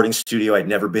a recording studio. I'd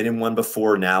never been in one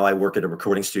before. Now I work at a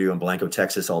recording studio in Blanco,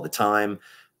 Texas all the time.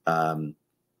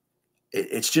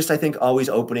 It's just, I think, always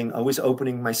opening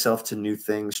myself to new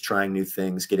things, trying new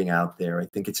things, getting out there. I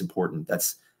think it's important.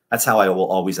 That's how I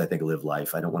will always, I think, live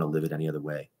life. I don't want to live it any other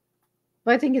way.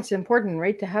 Well, I think it's important,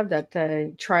 right, to have that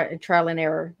trial and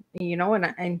error, you know,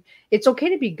 and it's okay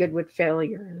to be good with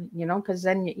failure, you know, because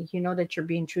then you know that you're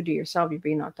being true to yourself. You're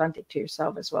being authentic to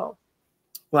yourself as well.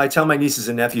 Well, I tell my nieces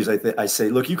and nephews, I say,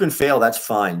 look, you can fail, that's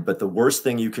fine. But the worst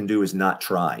thing you can do is not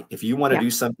try. If you want to do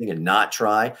something and not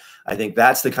try, I think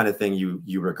that's the kind of thing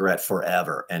you regret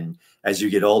forever. And as you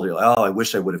get older, you're like, oh, I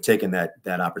wish I would have taken that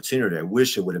opportunity. I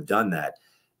wish I would have done that.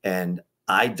 And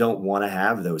I don't want to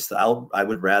have those. I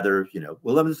would rather, you know,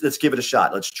 well, let's give it a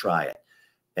shot. Let's try it.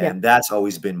 And that's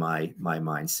always been my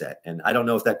mindset. And I don't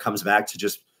know if that comes back to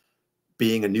just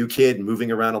being a new kid and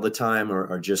moving around all the time,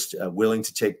 or just willing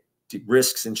to take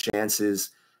risks and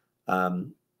chances.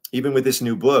 Even with this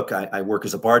new book, I work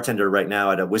as a bartender right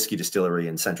now at a whiskey distillery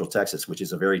in Central Texas, which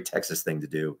is a very Texas thing to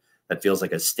do. That feels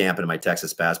like a stamp in my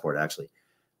Texas passport, actually.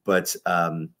 But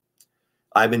I'm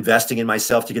investing in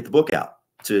myself to get the book out,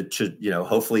 to you know,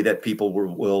 hopefully that people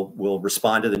will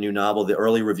respond to the new novel. The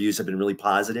early reviews have been really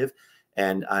positive,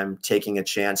 and I'm taking a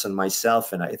chance on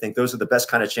myself. And I think those are the best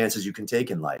kind of chances you can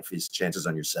take in life, is chances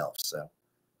on yourself.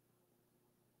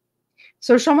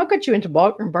 So Sean, what got you into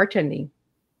bartending?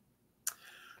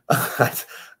 My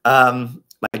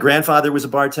grandfather was a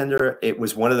bartender. It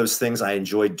was one of those things I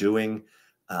enjoyed doing.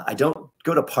 I don't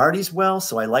go to parties well,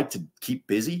 so I like to keep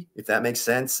busy, if that makes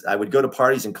sense. I would go to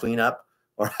parties and clean up,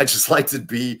 or I just like to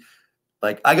be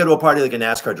like, I go to a party like a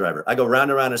NASCAR driver. I go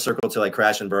round and round in a circle till I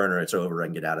crash and burn, or it's over. I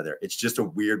can get out of there. It's just a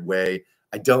weird way.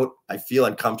 I feel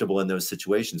uncomfortable in those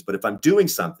situations. But if I'm doing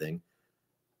something,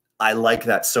 I like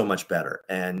that so much better.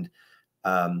 And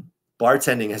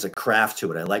bartending has a craft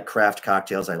to it. I like craft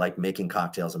cocktails. I like making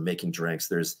cocktails and making drinks.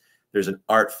 There's an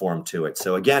art form to it.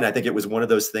 So again, I think it was one of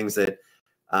those things that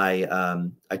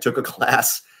I took a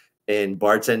class in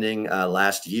bartending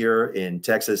last year in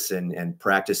Texas, and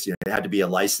practiced. You know, it had to be a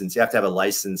license. You have to have a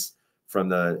license from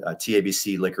the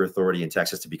TABC Liquor Authority in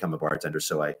Texas to become a bartender.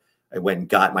 So I went and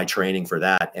got my training for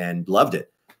that and loved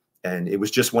it. And it was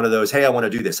just one of those, hey, I want to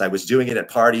do this. I was doing it at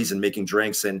parties and making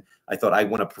drinks, and I thought, I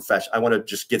want to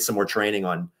just get some more training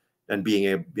on, and be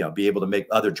able to make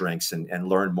other drinks and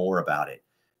learn more about it.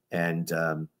 And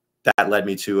that led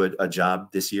me to a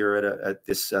job this year at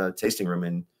this tasting room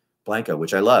in Blanco,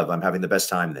 which I love. I'm having the best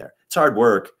time there. It's hard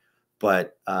work,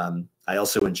 but I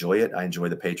also enjoy it. I enjoy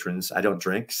the patrons. I don't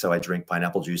drink, so I drink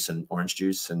pineapple juice and orange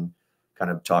juice and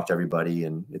kind of talk to everybody,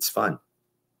 and it's fun.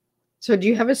 So do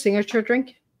you have a signature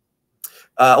drink?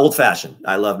 Old fashioned.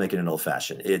 I love making an old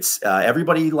fashioned. It's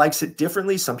everybody likes it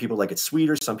differently. Some people like it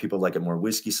sweeter. Some people like it more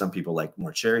whiskey. Some people like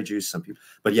more cherry juice. Some people,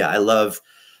 but yeah, I love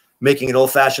making an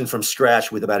old fashioned from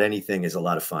scratch with about anything. Is a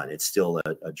lot of fun. It's still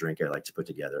a drink I like to put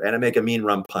together, and I make a mean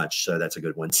rum punch, so that's a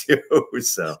good one too.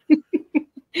 So,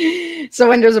 so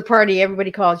when there's a party,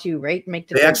 everybody calls you, right?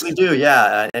 They actually do,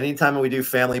 yeah. Anytime we do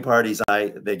family parties,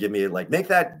 they give me like make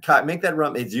that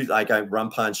rum. It's usually like a rum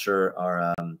punch or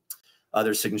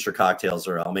other signature cocktails,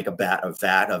 or I'll make a vat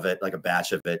of it, like a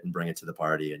batch of it, and bring it to the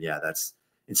party. And yeah, that's,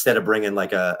 instead of bringing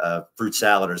like a fruit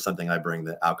salad or something, I bring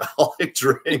the alcoholic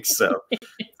drink. So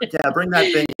yeah, bring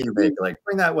that thing you make, like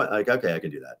bring that one. Like, okay, I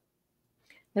can do that.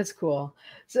 That's cool.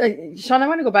 So, Sean, I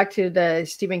want to go back to the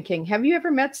Stephen King. Have you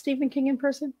ever met Stephen King in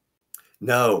person?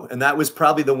 No, and that was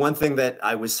probably the one thing that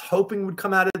I was hoping would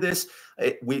come out of this.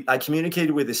 I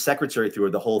communicated with his secretary through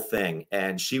the whole thing,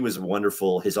 and she was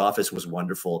wonderful. His office was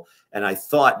wonderful, and I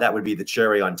thought that would be the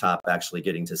cherry on top, actually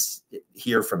getting to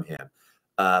hear from him.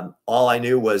 All I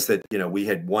knew was that, you know, we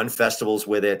had won festivals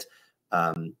with it.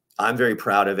 I'm very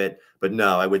proud of it, but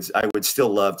no, I would still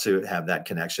love to have that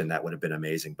connection. That would have been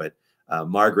amazing. But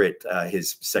Margaret,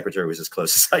 his secretary, was as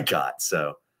close as I got.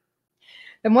 So.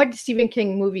 And what Stephen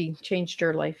King movie changed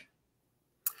your life?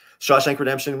 Shawshank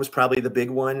Redemption was probably the big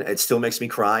one. It still makes me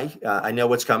cry. I know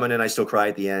what's coming, and I still cry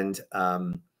at the end.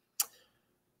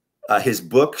 His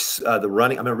books, The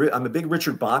Running. I'm a big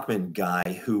Richard Bachman guy,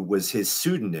 who was his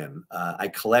pseudonym. I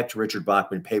collect Richard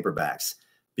Bachman paperbacks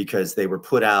because they were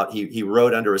put out. He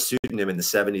wrote under a pseudonym in the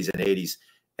 70s and 80s,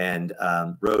 and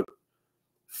wrote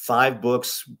 5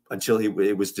 books until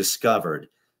it was discovered.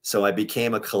 So I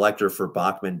became a collector for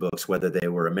Bachman books, whether they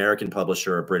were American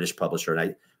publisher or British publisher.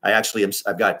 And I actually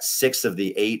I've got 6 of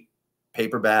the 8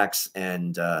 paperbacks,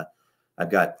 and I've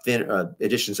got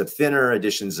editions of Thinner,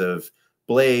 editions of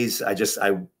Blaze.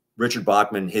 Richard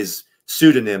Bachman, his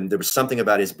pseudonym, there was something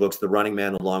about his books, The Running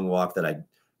Man, The Long Walk,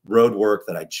 road work,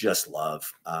 that I just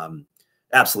love.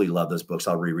 Absolutely love those books.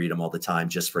 I'll reread them all the time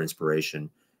just for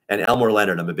inspiration. And Elmore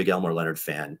Leonard, I'm a big Elmore Leonard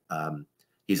fan.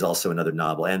 He's also another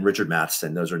novel, and Richard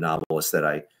Matheson. Those are novelists that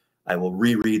I will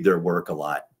reread their work a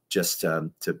lot, just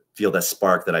to feel that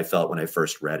spark that I felt when I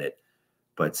first read it.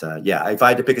 But yeah, if I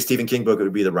had to pick a Stephen King book, it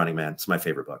would be The Running Man. It's my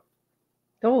favorite book.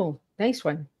 Oh, nice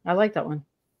one. I like that one.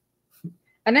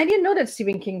 And I didn't know that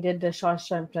Stephen King did the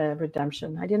Shawshank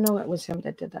Redemption. I didn't know it was him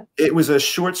that did that. It was a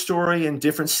short story in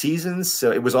different seasons.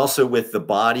 So it was also with The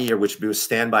Body, or which was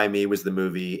Stand By Me was the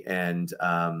movie, and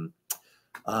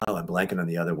oh, I'm blanking on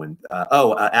the other one.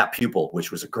 At Pupil, which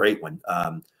was a great one.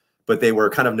 But they were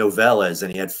kind of novellas,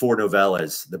 and he had 4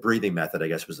 novellas. The Breathing Method, I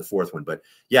guess, was the 4th one. But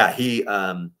yeah,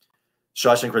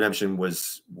 Shawshank Redemption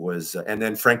was, and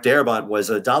then Frank Darabont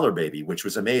was a Dollar Baby, which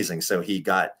was amazing. So he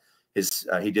got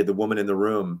he did The Woman in the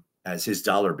Room as his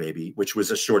Dollar Baby, which was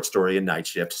a short story in Night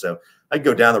Shift. So I'd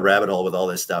go down the rabbit hole with all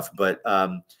this stuff. But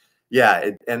yeah,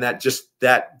 and that just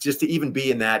to even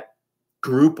be in that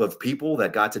group of people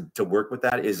that got to work with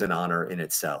that is an honor in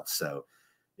itself. So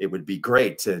it would be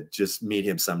great to just meet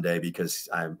him someday, because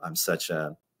I'm such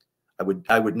a,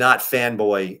 I would not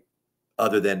fanboy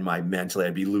other than my mentally,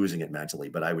 I'd be losing it mentally,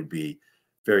 but I would be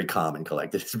very calm and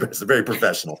collected. It's very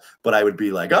professional, but I would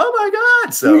be like, oh my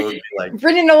God. So it would be like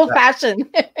pretty old fashioned.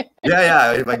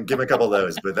 yeah. If I can give him a couple of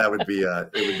those, but that would be, it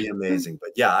would be amazing.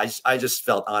 But yeah, I just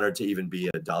felt honored to even be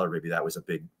a Dollar Baby. That was a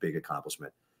big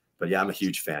accomplishment. But yeah, I'm a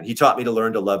huge fan. He taught me to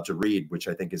learn to love to read, which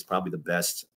I think is probably the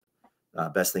best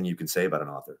thing you can say about an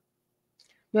author.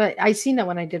 Well, I seen that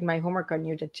when I did my homework on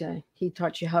you, that he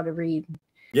taught you how to read.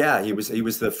 Yeah, he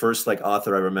was the first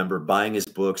author I remember buying his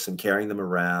books and carrying them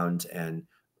around, and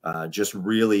just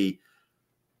really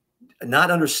not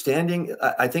understanding.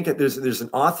 I think that there's an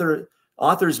author.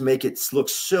 Authors make it look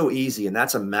so easy, and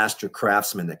that's a master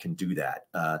craftsman that can do that.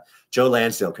 Joe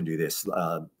Lansdale can do this.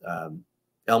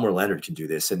 Elmore Leonard can do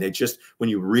this. And when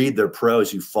you read their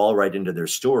prose, you fall right into their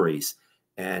stories.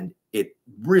 And it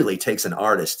really takes an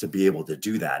artist to be able to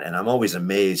do that. And I'm always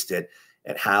amazed at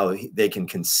how they can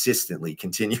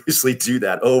continuously do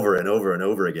that over and over and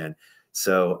over again.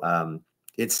 So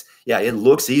it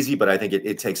looks easy, but I think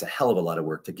it takes a hell of a lot of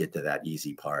work to get to that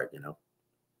easy part, you know.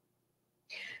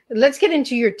 Let's get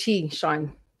into your tea,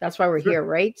 Sean. That's why we're here,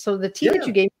 right? So the tea that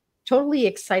you gave, totally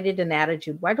excited and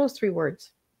attitude. Why those 3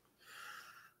 words?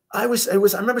 I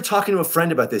remember talking to a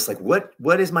friend about this, like,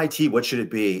 what is my tea? What should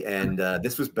it be? And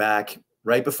this was back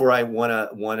right before I won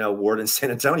an award in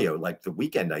San Antonio, like the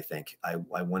weekend, I think I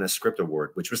won a script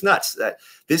award, which was nuts.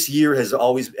 This year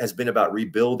has been about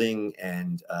rebuilding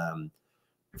and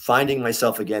finding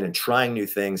myself again and trying new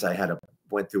things. I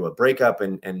went through a breakup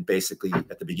and basically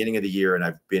at the beginning of the year, and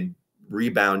I've been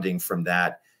rebounding from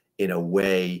that in a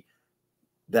way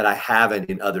that I haven't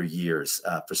in other years.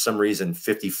 For some reason,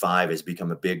 55 has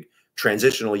become a big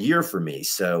transitional year for me.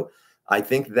 So I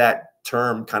think that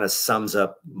term kind of sums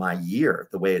up my year,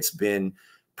 the way it's been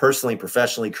personally,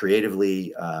 professionally,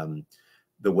 creatively,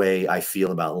 the way I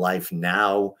feel about life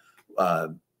now.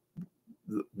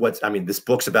 This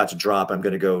book's about to drop. I'm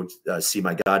going to go see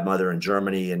my godmother in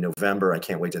Germany in November. I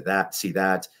can't wait to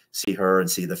see her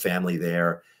and see the family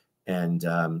there. And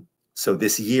So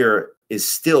this year is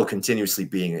still continuously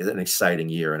being an exciting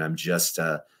year. And I'm just,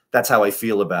 that's how I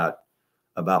feel about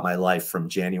my life from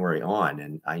January on.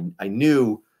 And I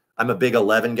knew I'm a big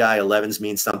 11 guy. 11s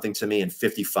mean something to me. And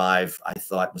 55, I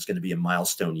thought was going to be a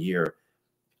milestone year.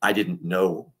 I didn't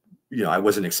know, I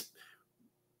wasn't,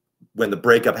 when the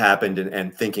breakup happened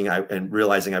and thinking and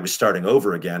realizing I was starting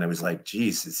over again, I was like,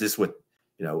 geez, is this what,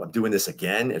 I'm doing this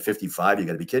again at 55? You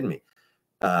got to be kidding me.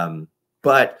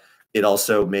 But it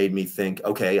also made me think,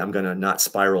 okay, I'm going to not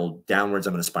spiral downwards.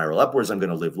 I'm going to spiral upwards. I'm going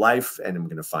to live life and I'm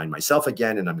going to find myself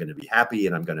again. And I'm going to be happy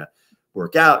and I'm going to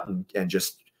work out and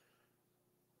just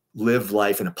live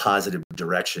life in a positive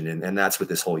direction. And that's what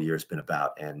this whole year has been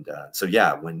about. And so,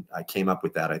 yeah, when I came up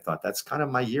with that, I thought that's kind of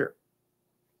my year.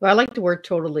 Well, I like the word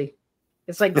totally.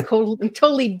 It's like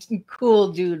totally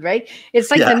cool, dude, right?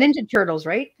 It's like the Ninja Turtles,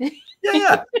 right?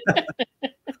 Yeah.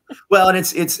 Well, and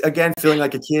it's again, feeling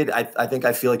like a kid. I think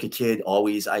I feel like a kid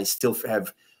always. I still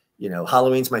have,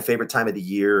 Halloween's my favorite time of the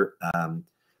year.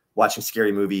 Watching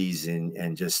scary movies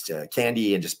and just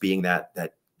candy and just being that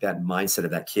mindset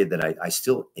of that kid that I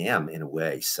still am in a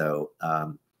way. So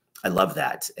I love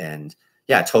that. And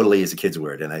yeah, totally is a kid's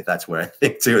word. And that's where I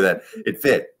think too that it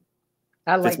fit.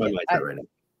 I like my it. mindset right now.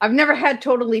 I've never had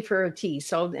totally for a tea,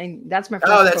 so and that's my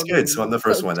first. Oh, that's good. So I'm the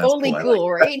first one. That's totally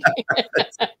cool, right?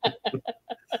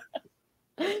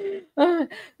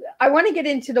 I want to get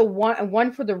into the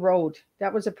one for the road.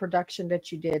 That was a production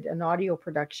that you did, an audio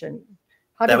production.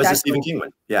 How did that was that the Stephen King one.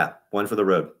 Yeah, One for the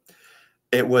Road.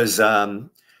 It was.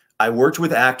 I worked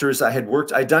with actors. I'd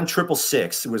done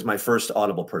 666. It was my first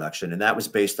Audible production, and that was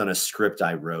based on a script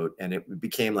I wrote, and it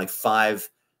became like five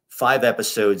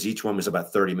episodes. Each one was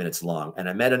about 30 minutes long. And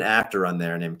I met an actor on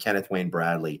there named Kenneth Wayne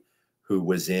Bradley, who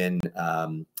was in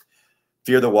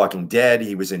Fear the Walking Dead.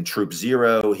 He was in Troop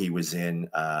Zero. He was in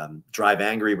Drive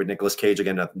Angry with Nicolas Cage.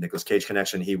 Again, a Nicolas Cage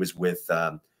connection. He was with,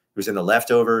 he was in The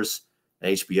Leftovers,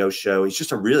 an HBO show. He's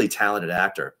just a really talented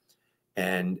actor.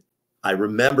 And I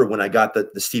remember when I got the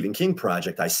Stephen King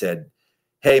project, I said,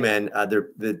 hey man,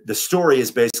 the story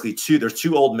is basically there's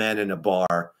two old men in a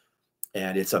bar.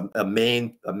 And it's a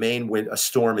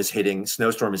snowstorm is hitting,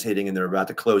 and they're about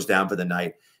to close down for the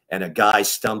night. And a guy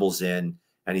stumbles in,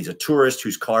 and he's a tourist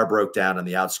whose car broke down on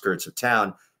the outskirts of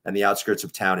town. And the outskirts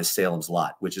of town is Salem's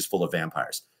Lot, which is full of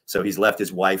vampires. So he's left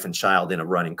his wife and child in a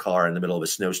running car in the middle of a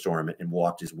snowstorm and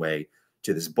walked his way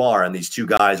to this bar. And these two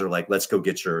guys are like, let's go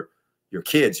get your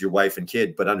kids, your wife and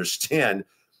kid. But understand,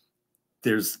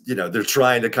 there's, they're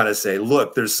trying to kind of say,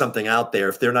 look, there's something out there.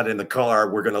 If they're not in the car,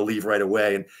 we're going to leave right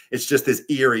away. And it's just this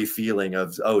eerie feeling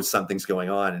of, oh, something's going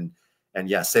on. And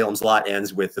yeah, Salem's Lot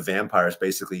ends with the vampires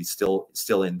basically still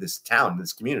in this town,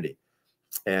 this community.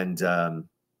 And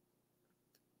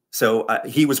so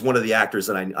he was one of the actors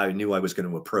that I knew I was going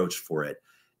to approach for it.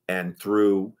 And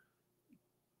through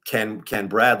Ken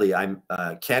Bradley,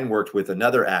 Ken worked with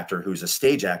another actor who's a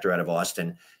stage actor out of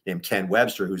Austin named Ken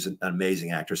Webster, who's an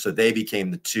amazing actor. So they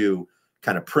became the two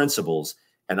kind of principals.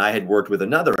 And I had worked with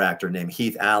another actor named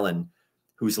Heath Allen,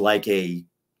 who's like a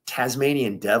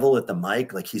Tasmanian devil at the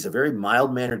mic. Like, he's a very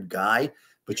mild-mannered guy,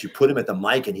 but you put him at the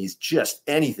mic and he's just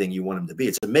anything you want him to be.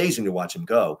 It's amazing to watch him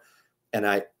go. And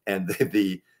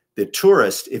the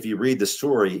tourist, if you read the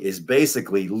story, is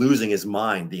basically losing his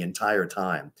mind the entire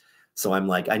time. So I'm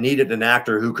like, I needed an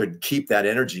actor who could keep that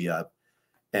energy up.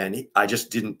 And I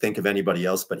just didn't think of anybody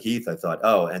else but Heath. I thought,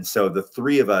 oh, and so the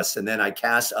three of us, and then I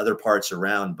cast other parts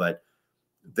around, but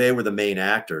they were the main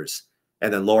actors.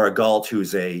 And then Laura Galt,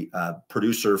 who's a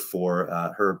producer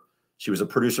for she was a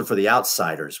producer for The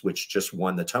Outsiders, which just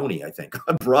won the Tony, I think,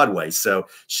 on Broadway. So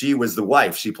she was the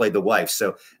wife. She played the wife.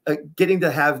 So getting to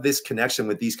have this connection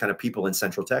with these kind of people in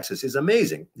Central Texas is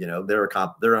amazing. Their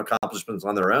accomplishments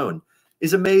on their own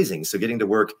is amazing. So getting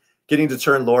to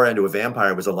turn Laura into a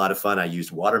vampire was a lot of fun. I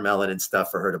used watermelon and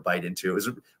stuff for her to bite into.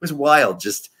 It was wild,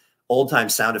 just old time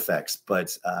sound effects.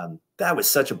 But that was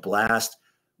such a blast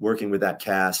working with that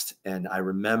cast. And I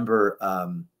remember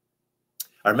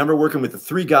working with the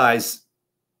three guys.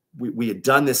 We had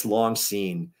done this long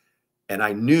scene, and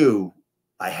I knew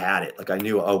I had it. Like, I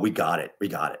knew, oh, we got it.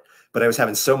 But I was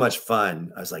having so much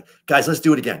fun. I was like, guys, let's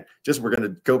do it again. We're going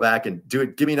to go back and do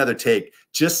it. Give me another take,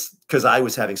 just because I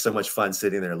was having so much fun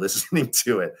sitting there listening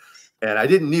to it. And I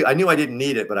knew I didn't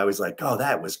need it, but I was like, oh,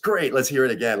 that was great. Let's hear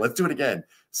it again. Let's do it again.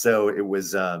 So it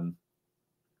was,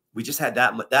 we just had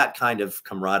that kind of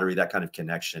camaraderie, that kind of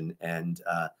connection. And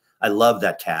I love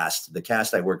that cast. The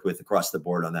cast I worked with across the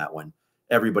board on that one,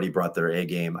 everybody brought their A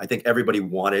game. I think everybody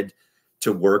wanted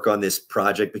to work on this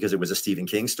project because it was a Stephen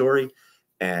King story.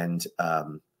 And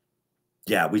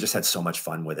yeah, we just had so much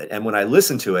fun with it. And when I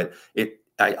listened to it,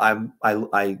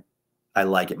 I I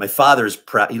like it. My father's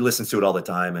proud. He listens to it all the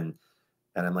time. And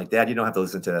I'm like, Dad, you don't have to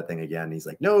listen to that thing again. And he's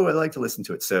like, no, I like to listen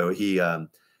to it. So he's You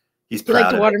like proud the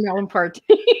of it. watermelon part.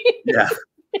 Yeah.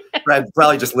 I'd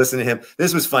probably just listen to him.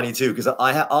 This was funny too, because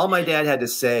all my dad had to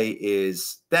say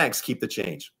is, thanks, keep the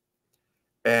change.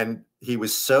 And he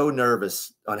was so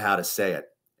nervous on how to say it.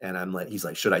 And I'm like, he's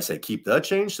like, should I say keep the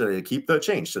change? Should I keep the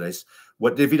change? Should I,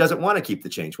 what if he doesn't want to keep the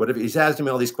change? What if he's asking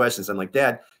me all these questions? I'm like,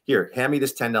 Dad, here, hand me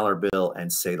this $10 bill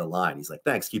and say the line. He's like,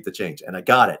 thanks, keep the change. And I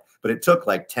got it. But it took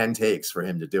like 10 takes for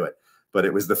him to do it. But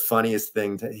it was the funniest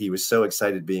thing. He was so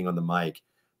excited being on the mic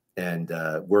and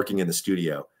working in the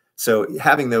studio. So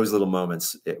having those little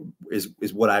moments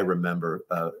is what I remember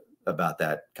about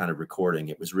that kind of recording.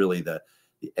 It was really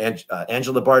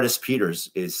Angela Bardis Peters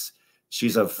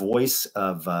she's a voice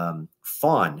of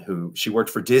Fawn, who she worked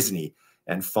for Disney,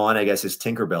 and Fawn, I guess, is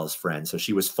Tinkerbell's friend. So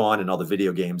she was Fawn in all the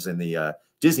video games in the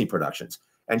Disney productions,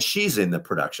 and she's in the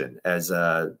production as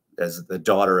the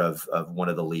daughter of one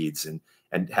of the leads,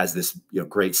 and has this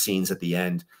great scenes at the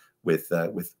end with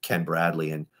Ken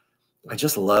Bradley. And I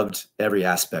just loved every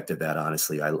aspect of that.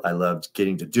 Honestly, I loved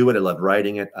getting to do it. I loved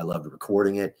writing it. I loved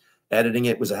recording it. Editing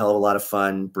it was a hell of a lot of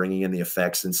fun. Bringing in the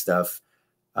effects and stuff,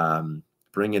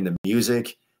 bringing in the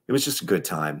music. It was just a good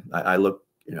time. I look,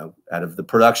 out of the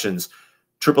productions,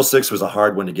 666 was a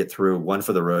hard one to get through. One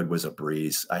for the Road was a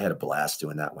breeze. I had a blast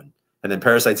doing that one. And then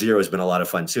Parasite Zero has been a lot of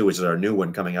fun too, which is our new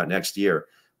one coming out next year.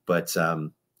 But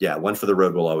yeah, One for the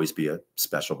Road will always be a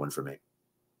special one for me.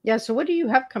 Yeah. So what do you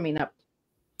have coming up?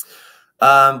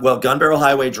 Well, Gunbarrel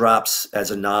Highway drops as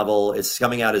a novel. It's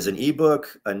coming out as an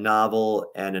ebook, a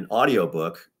novel, and an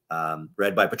audiobook,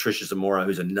 read by Patricia Zamora,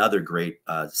 who's another great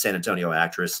San Antonio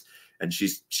actress. And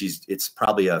it's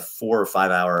probably a 4 or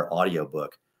 5 hour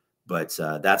audiobook, but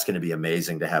that's going to be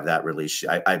amazing to have that released.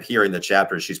 I'm hearing the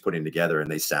chapters she's putting together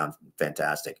and they sound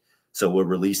fantastic. So we'll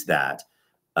release that.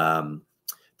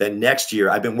 Then next year,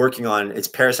 I've been working on, it's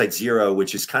Parasite Zero,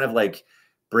 which is kind of like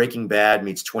Breaking Bad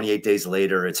meets 28 Days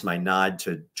Later. It's my nod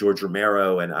to George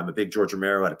Romero, and I'm a big George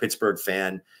Romero and a Pittsburgh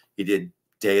fan. He did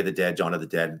Day of the Dead, Dawn of the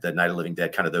Dead, The Night of the Living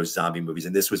Dead, kind of those zombie movies.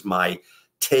 And this was my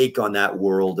take on that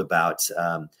world about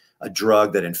a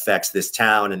drug that infects this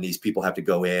town, and these people have to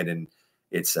go in, and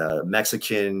it's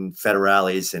Mexican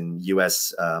federales and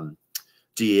U.S.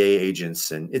 DEA agents,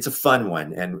 and it's a fun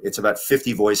one. And it's about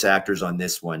 50 voice actors on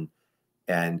this one.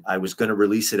 And I was going to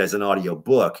release it as an audio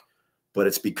book, but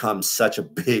it's become such a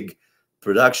big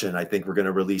production. I think we're going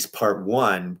to release part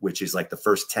 1, which is like the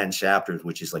first 10 chapters,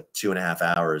 which is like 2.5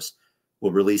 hours.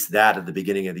 We'll release that at the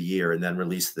beginning of the year, and then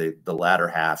release the latter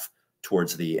half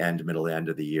towards the middle end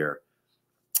of the year.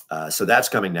 So that's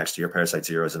coming next year. Parasite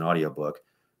Zero is an audiobook.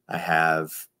 I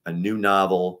have a new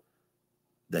novel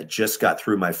that just got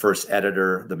through my first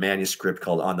editor, the manuscript,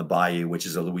 called On the Bayou, which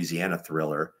is a Louisiana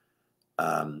thriller.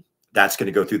 That's going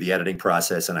to go through the editing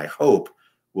process, and I hope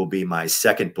will be my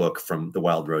second book from the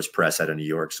Wild Rose Press out of New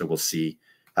York. So we'll see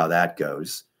how that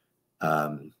goes.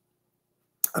 I'm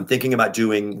thinking about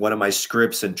doing one of my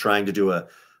scripts and trying to do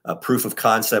a proof of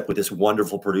concept with this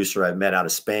wonderful producer I met out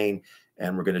of Spain.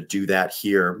 And we're going to do that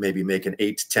here, maybe make an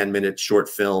 8 to 10 minute short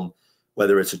film,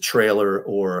 whether it's a trailer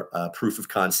or a proof of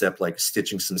concept, like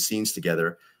stitching some scenes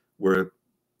together.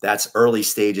 That's early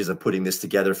stages of putting this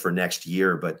together for next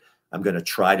year, but I'm going to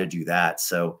try to do that.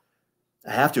 So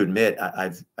I have to admit,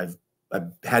 I've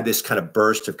had this kind of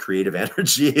burst of creative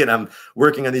energy, and I'm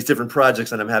working on these different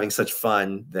projects, and I'm having such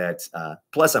fun that,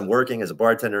 plus I'm working as a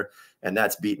bartender, and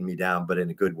that's beating me down, but in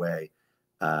a good way.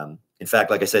 In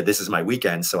fact, like I said, this is my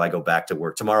weekend, so I go back to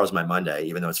work. Tomorrow's my Monday,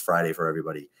 even though it's Friday for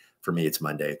everybody. For me, it's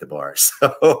Monday at the bar.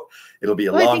 So it'll be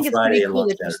a long Friday. I think it's pretty cool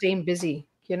that you're staying busy,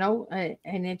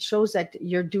 and it shows that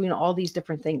you're doing all these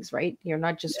different things, right? You're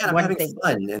not just one thing.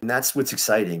 Fun, and that's what's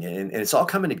exciting, and it's all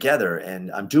coming together,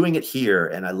 and I'm doing it here,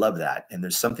 and I love that. And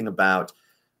there's something about,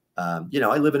 I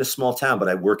live in a small town, but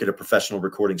I work at a professional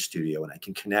recording studio, and I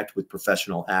can connect with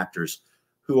professional actors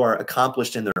who are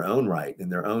accomplished in their own right, in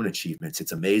their own achievements.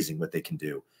 It's amazing what they can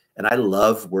do. And I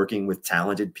love working with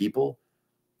talented people.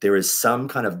 There is some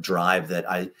kind of drive that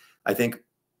I think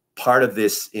part of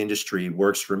this industry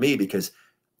works for me, because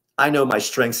I know my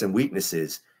strengths and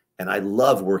weaknesses, and I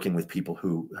love working with people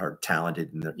who are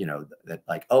talented, and that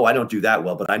like, oh, I don't do that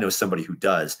well, but I know somebody who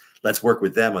does. Let's work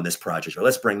with them on this project, or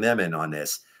let's bring them in on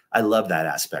this. I love that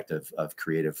aspect of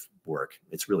creative work.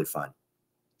 It's really fun.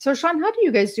 So, Sean, how do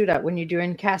you guys do that when you're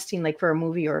doing casting, like for a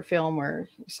movie or a film or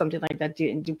something like that?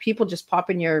 Do people just pop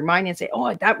in your mind and say,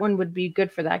 "Oh, that one would be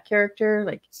good for that character"?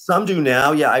 Like Some do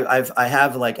now. Yeah, I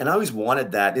have like, and I always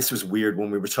wanted that. This was weird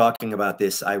when we were talking about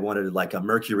this. I wanted like a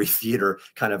Mercury Theater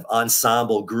kind of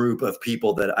ensemble group of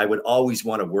people that I would always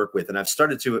want to work with. And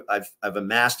I've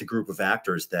amassed a group of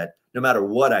actors that no matter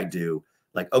what I do,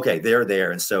 like, okay, they're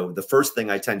there. And so the first thing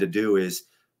I tend to do is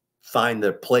find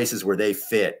the places where they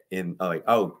fit in. Like,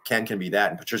 oh, Ken can be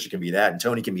that, and Patricia can be that, and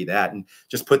Tony can be that, and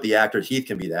just put the actors. Heath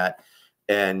can be that,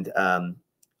 and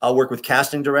I'll work with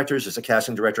casting directors. There's a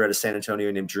casting director out of San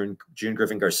Antonio named June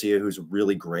Griffin Garcia, who's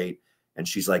really great, and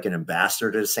she's like an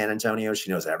ambassador to San Antonio. She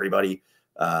knows everybody,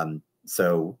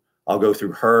 so I'll go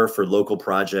through her for local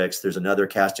projects. There's another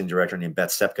casting director named Beth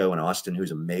Sepko in Austin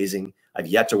who's amazing. I've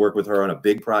yet to work with her on a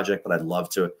big project, but I'd love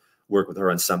to work with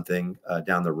her on something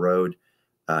down the road.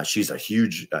 She's a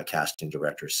huge casting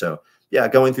director. So yeah,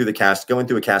 going through a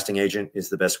casting agent is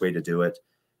the best way to do it.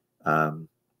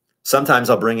 Sometimes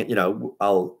I'll bring it,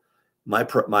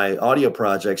 my audio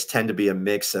projects tend to be a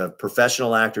mix of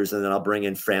professional actors, and then I'll bring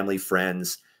in family,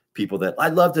 friends, people that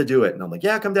I'd love to do it. And I'm like,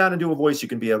 yeah, come down and do a voice. You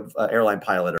can be a airline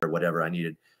pilot or whatever I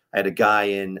needed. I had a guy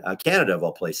in Canada of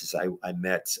all places. I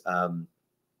met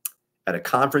at a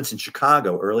conference in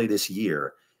Chicago early this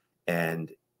year, and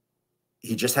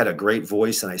he just had a great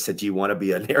voice. And I said, do you want to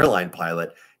be an airline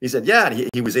pilot? He said, yeah. And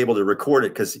he was able to record it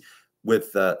because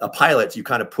with a pilot, you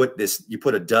kind of you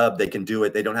put a dub, they can do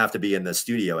it. They don't have to be in the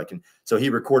studio. So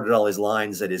he recorded all his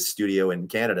lines at his studio in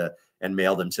Canada and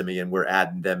mailed them to me. And we're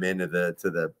adding them into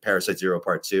the Parasite Zero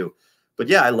Part 2. But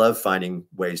yeah, I love finding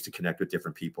ways to connect with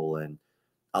different people. And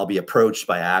I'll be approached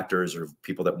by actors or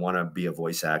people that want to be a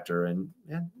voice actor. And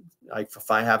yeah, if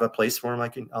I have a place for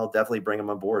them, I'll definitely bring them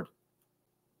on board.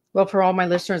 Well, for all my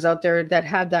listeners out there that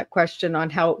have that question on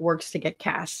how it works to get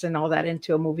cast and all that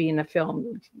into a movie and a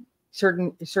film,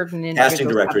 certain casting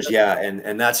directors, yeah,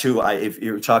 and that's who if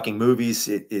you're talking movies,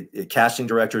 casting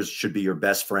directors should be your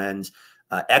best friends.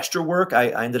 Extra work,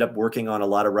 I ended up working on a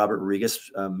lot of Robert Rodriguez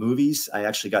movies. I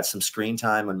actually got some screen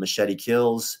time on Machete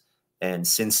Kills and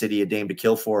Sin City: A Dame to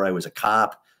Kill For. I was a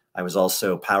cop. I was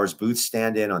also Powers Booth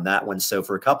stand-in on that one. So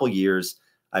for a couple years,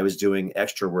 I was doing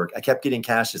extra work. I kept getting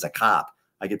cast as a cop.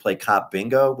 I could play cop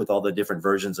bingo with all the different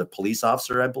versions of police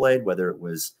officer I played, whether it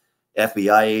was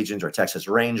FBI agent or Texas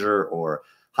Ranger or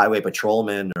highway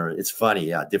patrolman, or it's funny,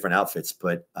 yeah, different outfits.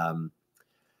 But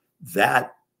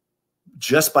that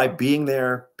just by being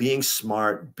there, being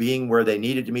smart, being where they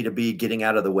needed me to be, getting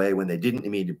out of the way when they didn't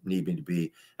need me to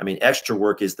be. I mean, extra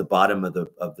work is the bottom of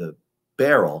the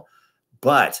barrel,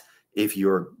 but if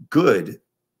you're good,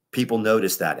 people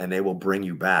notice that and they will bring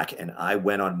you back. And I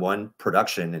went on one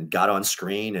production and got on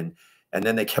screen, and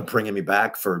then they kept bringing me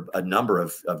back for a number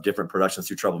of different productions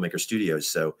through Troublemaker Studios.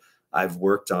 So I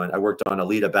worked on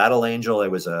Alita Battle Angel. I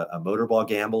was a motorball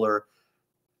gambler.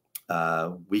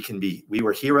 We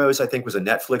Were Heroes, I think, was a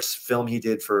Netflix film he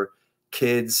did for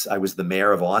kids. I was the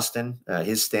mayor of Austin,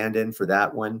 his stand-in for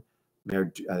that one.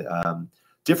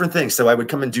 Different things. So I would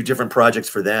come and do different projects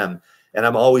for them. And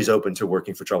I'm always open to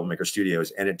working for Troublemaker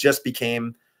Studios. And it just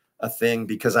became a thing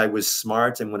because I was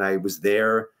smart. And when I was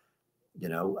there,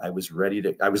 I was ready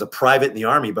to, I was a private in the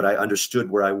Army, but I understood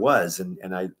where I was. And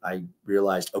I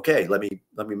realized, okay, let me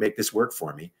make this work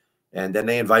for me. And then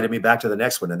they invited me back to the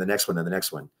next one and the next one and the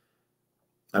next one.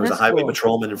 I was a highway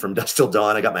patrolman from dusk till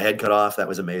dawn. I got my head cut off. That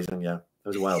was amazing. Yeah, that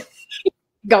was wild.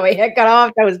 Got my head cut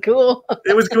off. That was cool.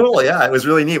 It was cool. Yeah, it was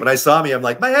really neat. When I saw me, I'm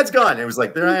like, my head's gone. It was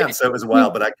like, there I am. So it was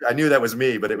wild, but I knew that was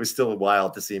me, but it was still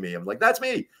wild to see me. I'm like, that's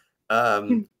me.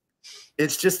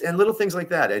 It's just, and little things like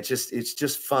that. It's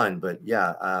just fun. But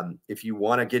yeah, if you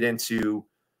want to get into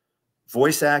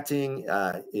voice acting,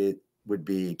 it would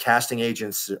be casting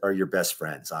agents are your best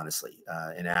friends, honestly.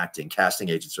 In acting, casting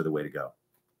agents are the way to go.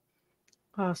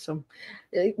 Awesome.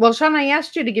 Well, Sean, I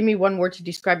asked you to give me one word to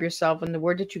describe yourself, and the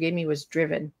word that you gave me was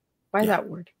driven. Why that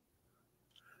word?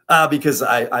 Because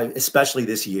I especially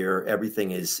this year,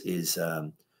 everything is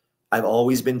I've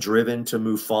always been driven to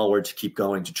move forward, to keep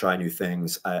going, to try new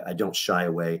things. I don't shy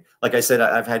away. Like I said,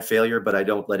 I've had failure, but I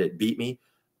don't let it beat me.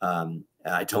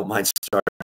 I don't mind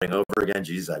starting over again.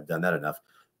 Jesus, I've done that enough.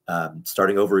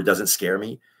 Starting over, it doesn't scare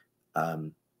me.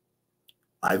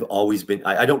 I've always been,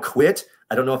 I don't quit.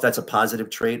 I don't know if that's a positive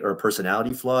trait or a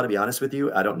personality flaw, to be honest with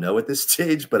you. I don't know at this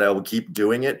stage, but I will keep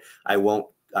doing it. I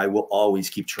will always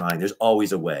keep trying. There's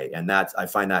always a way. And I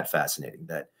find that fascinating,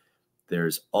 that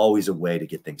there's always a way to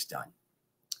get things done.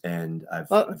 And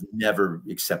I've never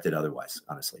accepted otherwise,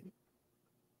 honestly.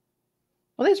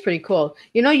 Well, that's pretty cool.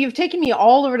 You know, you've taken me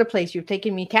all over the place. You've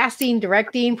taken me casting,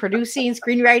 directing, producing,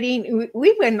 screenwriting.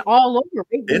 We went all over.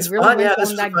 Right? We It's really fun. went Yeah, this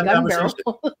down was a that fun gun conversation.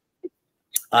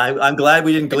 barrel. I'm glad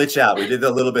we didn't glitch out. We did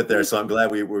a little bit there, so I'm glad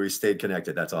we stayed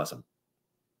connected. That's awesome.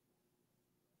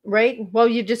 Right. Well,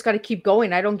 you just got to keep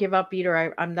going. I don't give up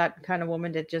either. I'm that kind of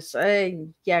woman that just,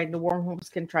 yeah, the wormholes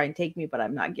can try and take me, but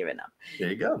I'm not giving up. There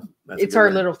you go. That's It's our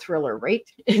little thriller, right?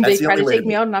 They try to take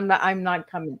me out, and I'm not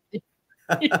coming.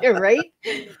 Right?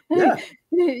 Yeah.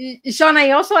 Sean,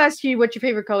 I also asked you what your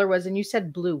favorite color was, and you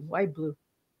said blue. Why blue?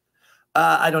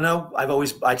 I don't know. I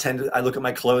look at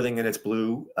my clothing and it's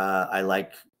blue. I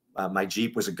like my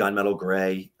Jeep was a gunmetal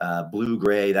gray, blue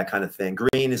gray, that kind of thing.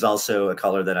 Green is also a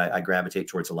color that I gravitate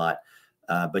towards a lot.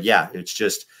 But yeah, it's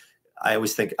just,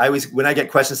 when I get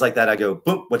questions like that, I go,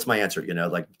 boom, what's my answer? You know,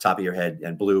 like top of your head,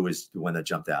 and blue is the one that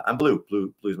jumped out. I'm blue.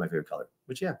 Blue is my favorite color,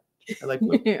 which yeah, I like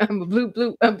blue. I'm a blue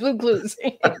blues. I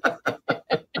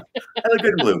look good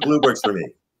in blue. Blue works for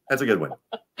me. That's a good one.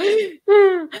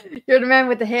 You're the man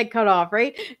with the head cut off,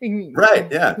 right?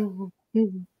 Right. Yeah.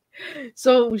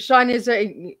 So, Sean,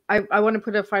 I want to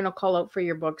put a final call out for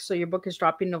your book. So your book is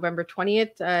dropping November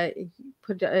 20th.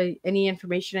 Put any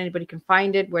information, anybody can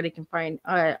find it, where they can find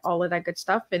all of that good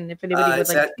stuff. And if anybody would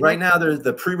like right now,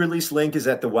 the pre-release link is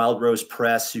at the Wild Rose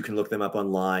Press. You can look them up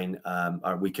online.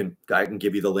 I can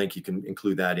give you the link. You can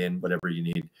include that in whatever you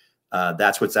need.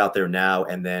 That's what's out there now.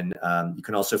 And then you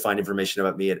can also find information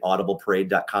about me at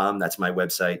audibleparade.com. That's my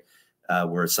website,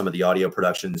 where some of the audio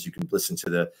productions, you can listen to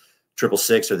the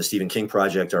 666 or the Stephen King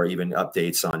Project, or even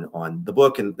updates on the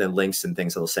book, and then links and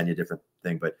things that'll send you a different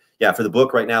thing. But yeah, for the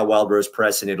book right now, Wild Rose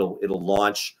Press, and it'll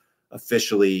launch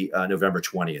officially November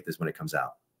 20th is when it comes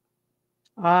out.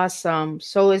 Awesome.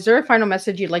 So is there a final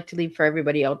message you'd like to leave for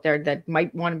everybody out there that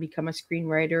might want to become a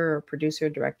screenwriter or producer,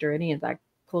 director, any of that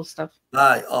cool stuff?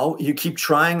 You keep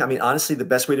trying. I mean, honestly, the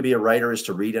best way to be a writer is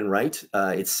to read and write.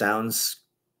 It sounds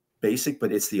basic,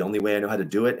 but it's the only way I know how to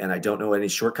do it. And I don't know any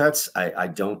shortcuts.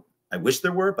 I wish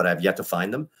there were, but I've yet to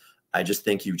find them. I just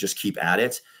think you just keep at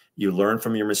it. You learn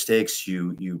from your mistakes.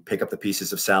 You pick up the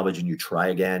pieces of salvage and you try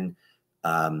again.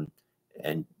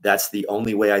 And that's the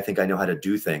only way I think I know how to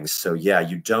do things. So yeah,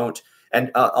 you don't.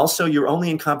 And also, you're only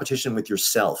in competition with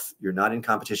yourself. You're not in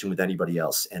competition with anybody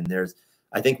else. And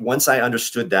I think once I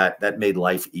understood that, that made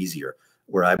life easier,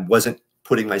 where I wasn't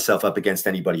putting myself up against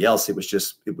anybody else. It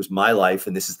was my life,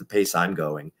 and this is the pace I'm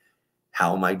going.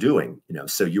 How am I doing? You know,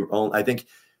 so I think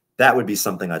that would be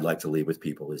something I'd like to leave with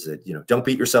people, is that, you know, don't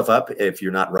beat yourself up if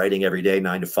you're not writing every day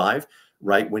 9 to 5.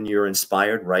 Write when you're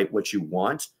inspired, write what you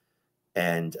want,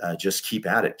 and just keep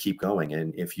at it, keep going.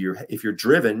 And if you're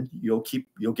driven, you'll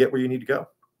get where you need to go.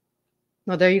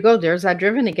 Well, there you go. There's that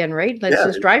driven again, right? Let's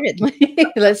just drive it.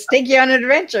 Let's take you on an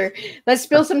adventure. Let's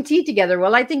spill some tea together.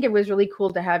 Well, I think it was really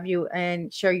cool to have you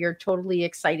and share your totally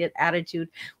excited attitude.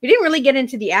 We didn't really get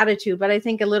into the attitude, but I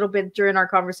think a little bit during our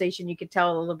conversation, you could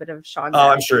tell a little bit of Sean's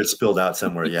attitude. I'm sure it spilled out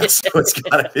somewhere. Yes. So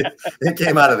it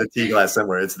came out of the tea glass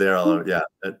somewhere. It's there. Yeah.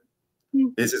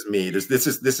 This is me. This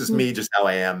is me, just how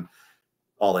I am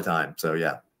all the time. So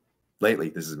yeah, lately,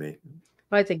 this is me.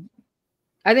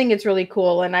 I think it's really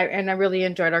cool, and I really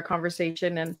enjoyed our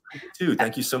conversation. And you too.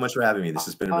 Thank you so much for having me. This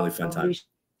has been a really fun time.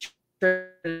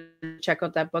 Check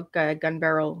out that book,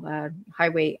 Gunbarrel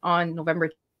Highway, on November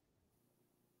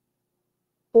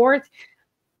 4th.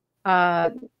 Yeah,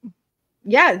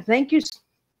 thank you.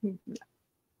 Yeah,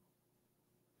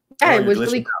 it was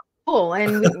really cool,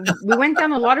 and we went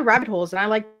down a lot of rabbit holes, and I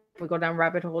like to go down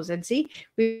rabbit holes and see.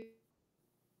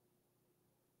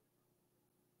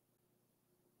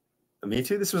 Me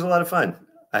too. This was a lot of fun.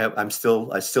 I'm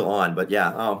still on, but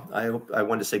yeah. I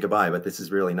wanted to say goodbye, but this is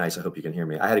really nice. I hope you can hear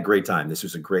me. I had a great time. This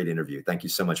was a great interview. Thank you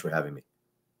so much for having me.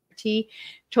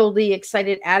 Totally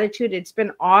excited attitude. It's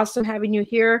been awesome having you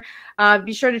here.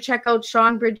 Be sure to check out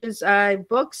Sean Bridges'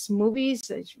 books,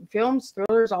 movies, films,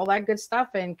 thrillers, all that good stuff,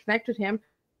 and connect with him.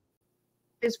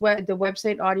 The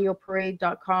website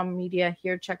audioparade.com media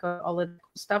here. Check out all of the cool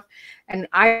stuff. And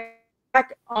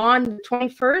back on the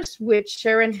 21st with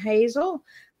Sharon Hazel,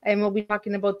 and we'll be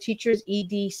talking about teachers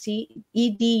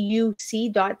educ.ca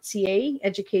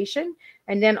education.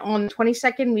 And then on the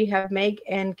 22nd, we have Meg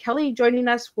and Kelly joining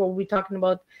us. We'll be talking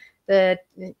about the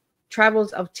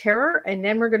travels of terror. And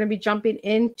then we're going to be jumping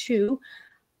into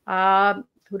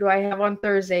who do I have on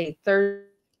Thursday?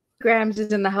 Grams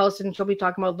is in the house, and she'll be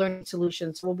talking about learning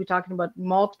solutions. So we'll be talking about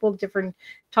multiple different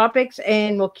topics,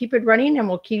 and we'll keep it running, and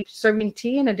we'll keep serving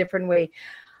tea in a different way.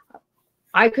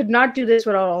 I could not do this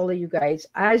without all of you guys.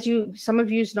 As some of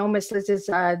you know, Miss Liz is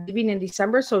leaving in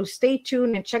December, so stay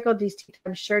tuned and check out these tea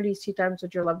times. Share these tea times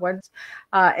with your loved ones,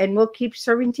 and we'll keep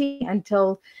serving tea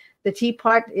until the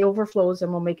teapot, it overflows,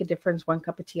 and we'll make a difference one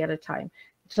cup of tea at a time.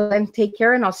 So then take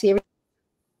care, and I'll see you.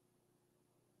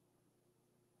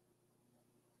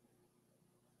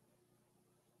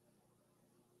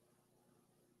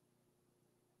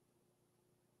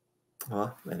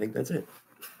 Well, I think that's it.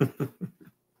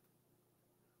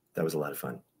 That was a lot of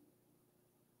fun.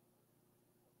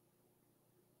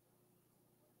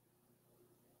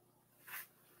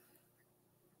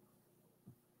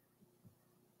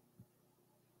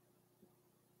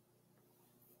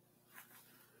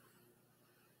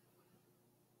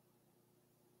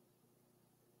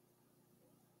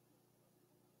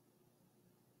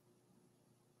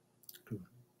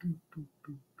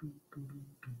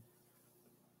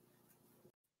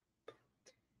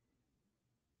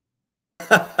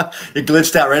 It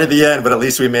glitched out right at the end, but at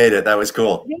least we made it. That was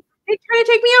cool. They try to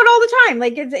take me out all the time.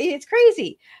 Like it's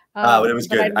crazy. But it was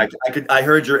good. I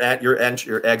heard your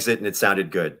exit, and it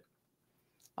sounded good.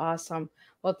 Awesome.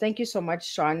 Well, thank you so much,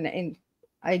 Sean. And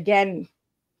again,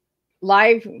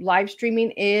 live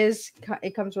streaming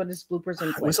it comes with its bloopers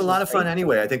and glitches. It was a lot of fun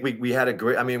anyway. I think we had a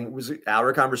great. I mean, it was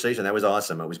our conversation. That was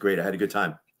awesome. It was great. I had a good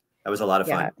time. That was a lot of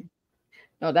fun.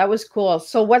 No, that was cool.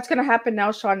 So what's going to happen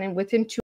now, Sean? And within 2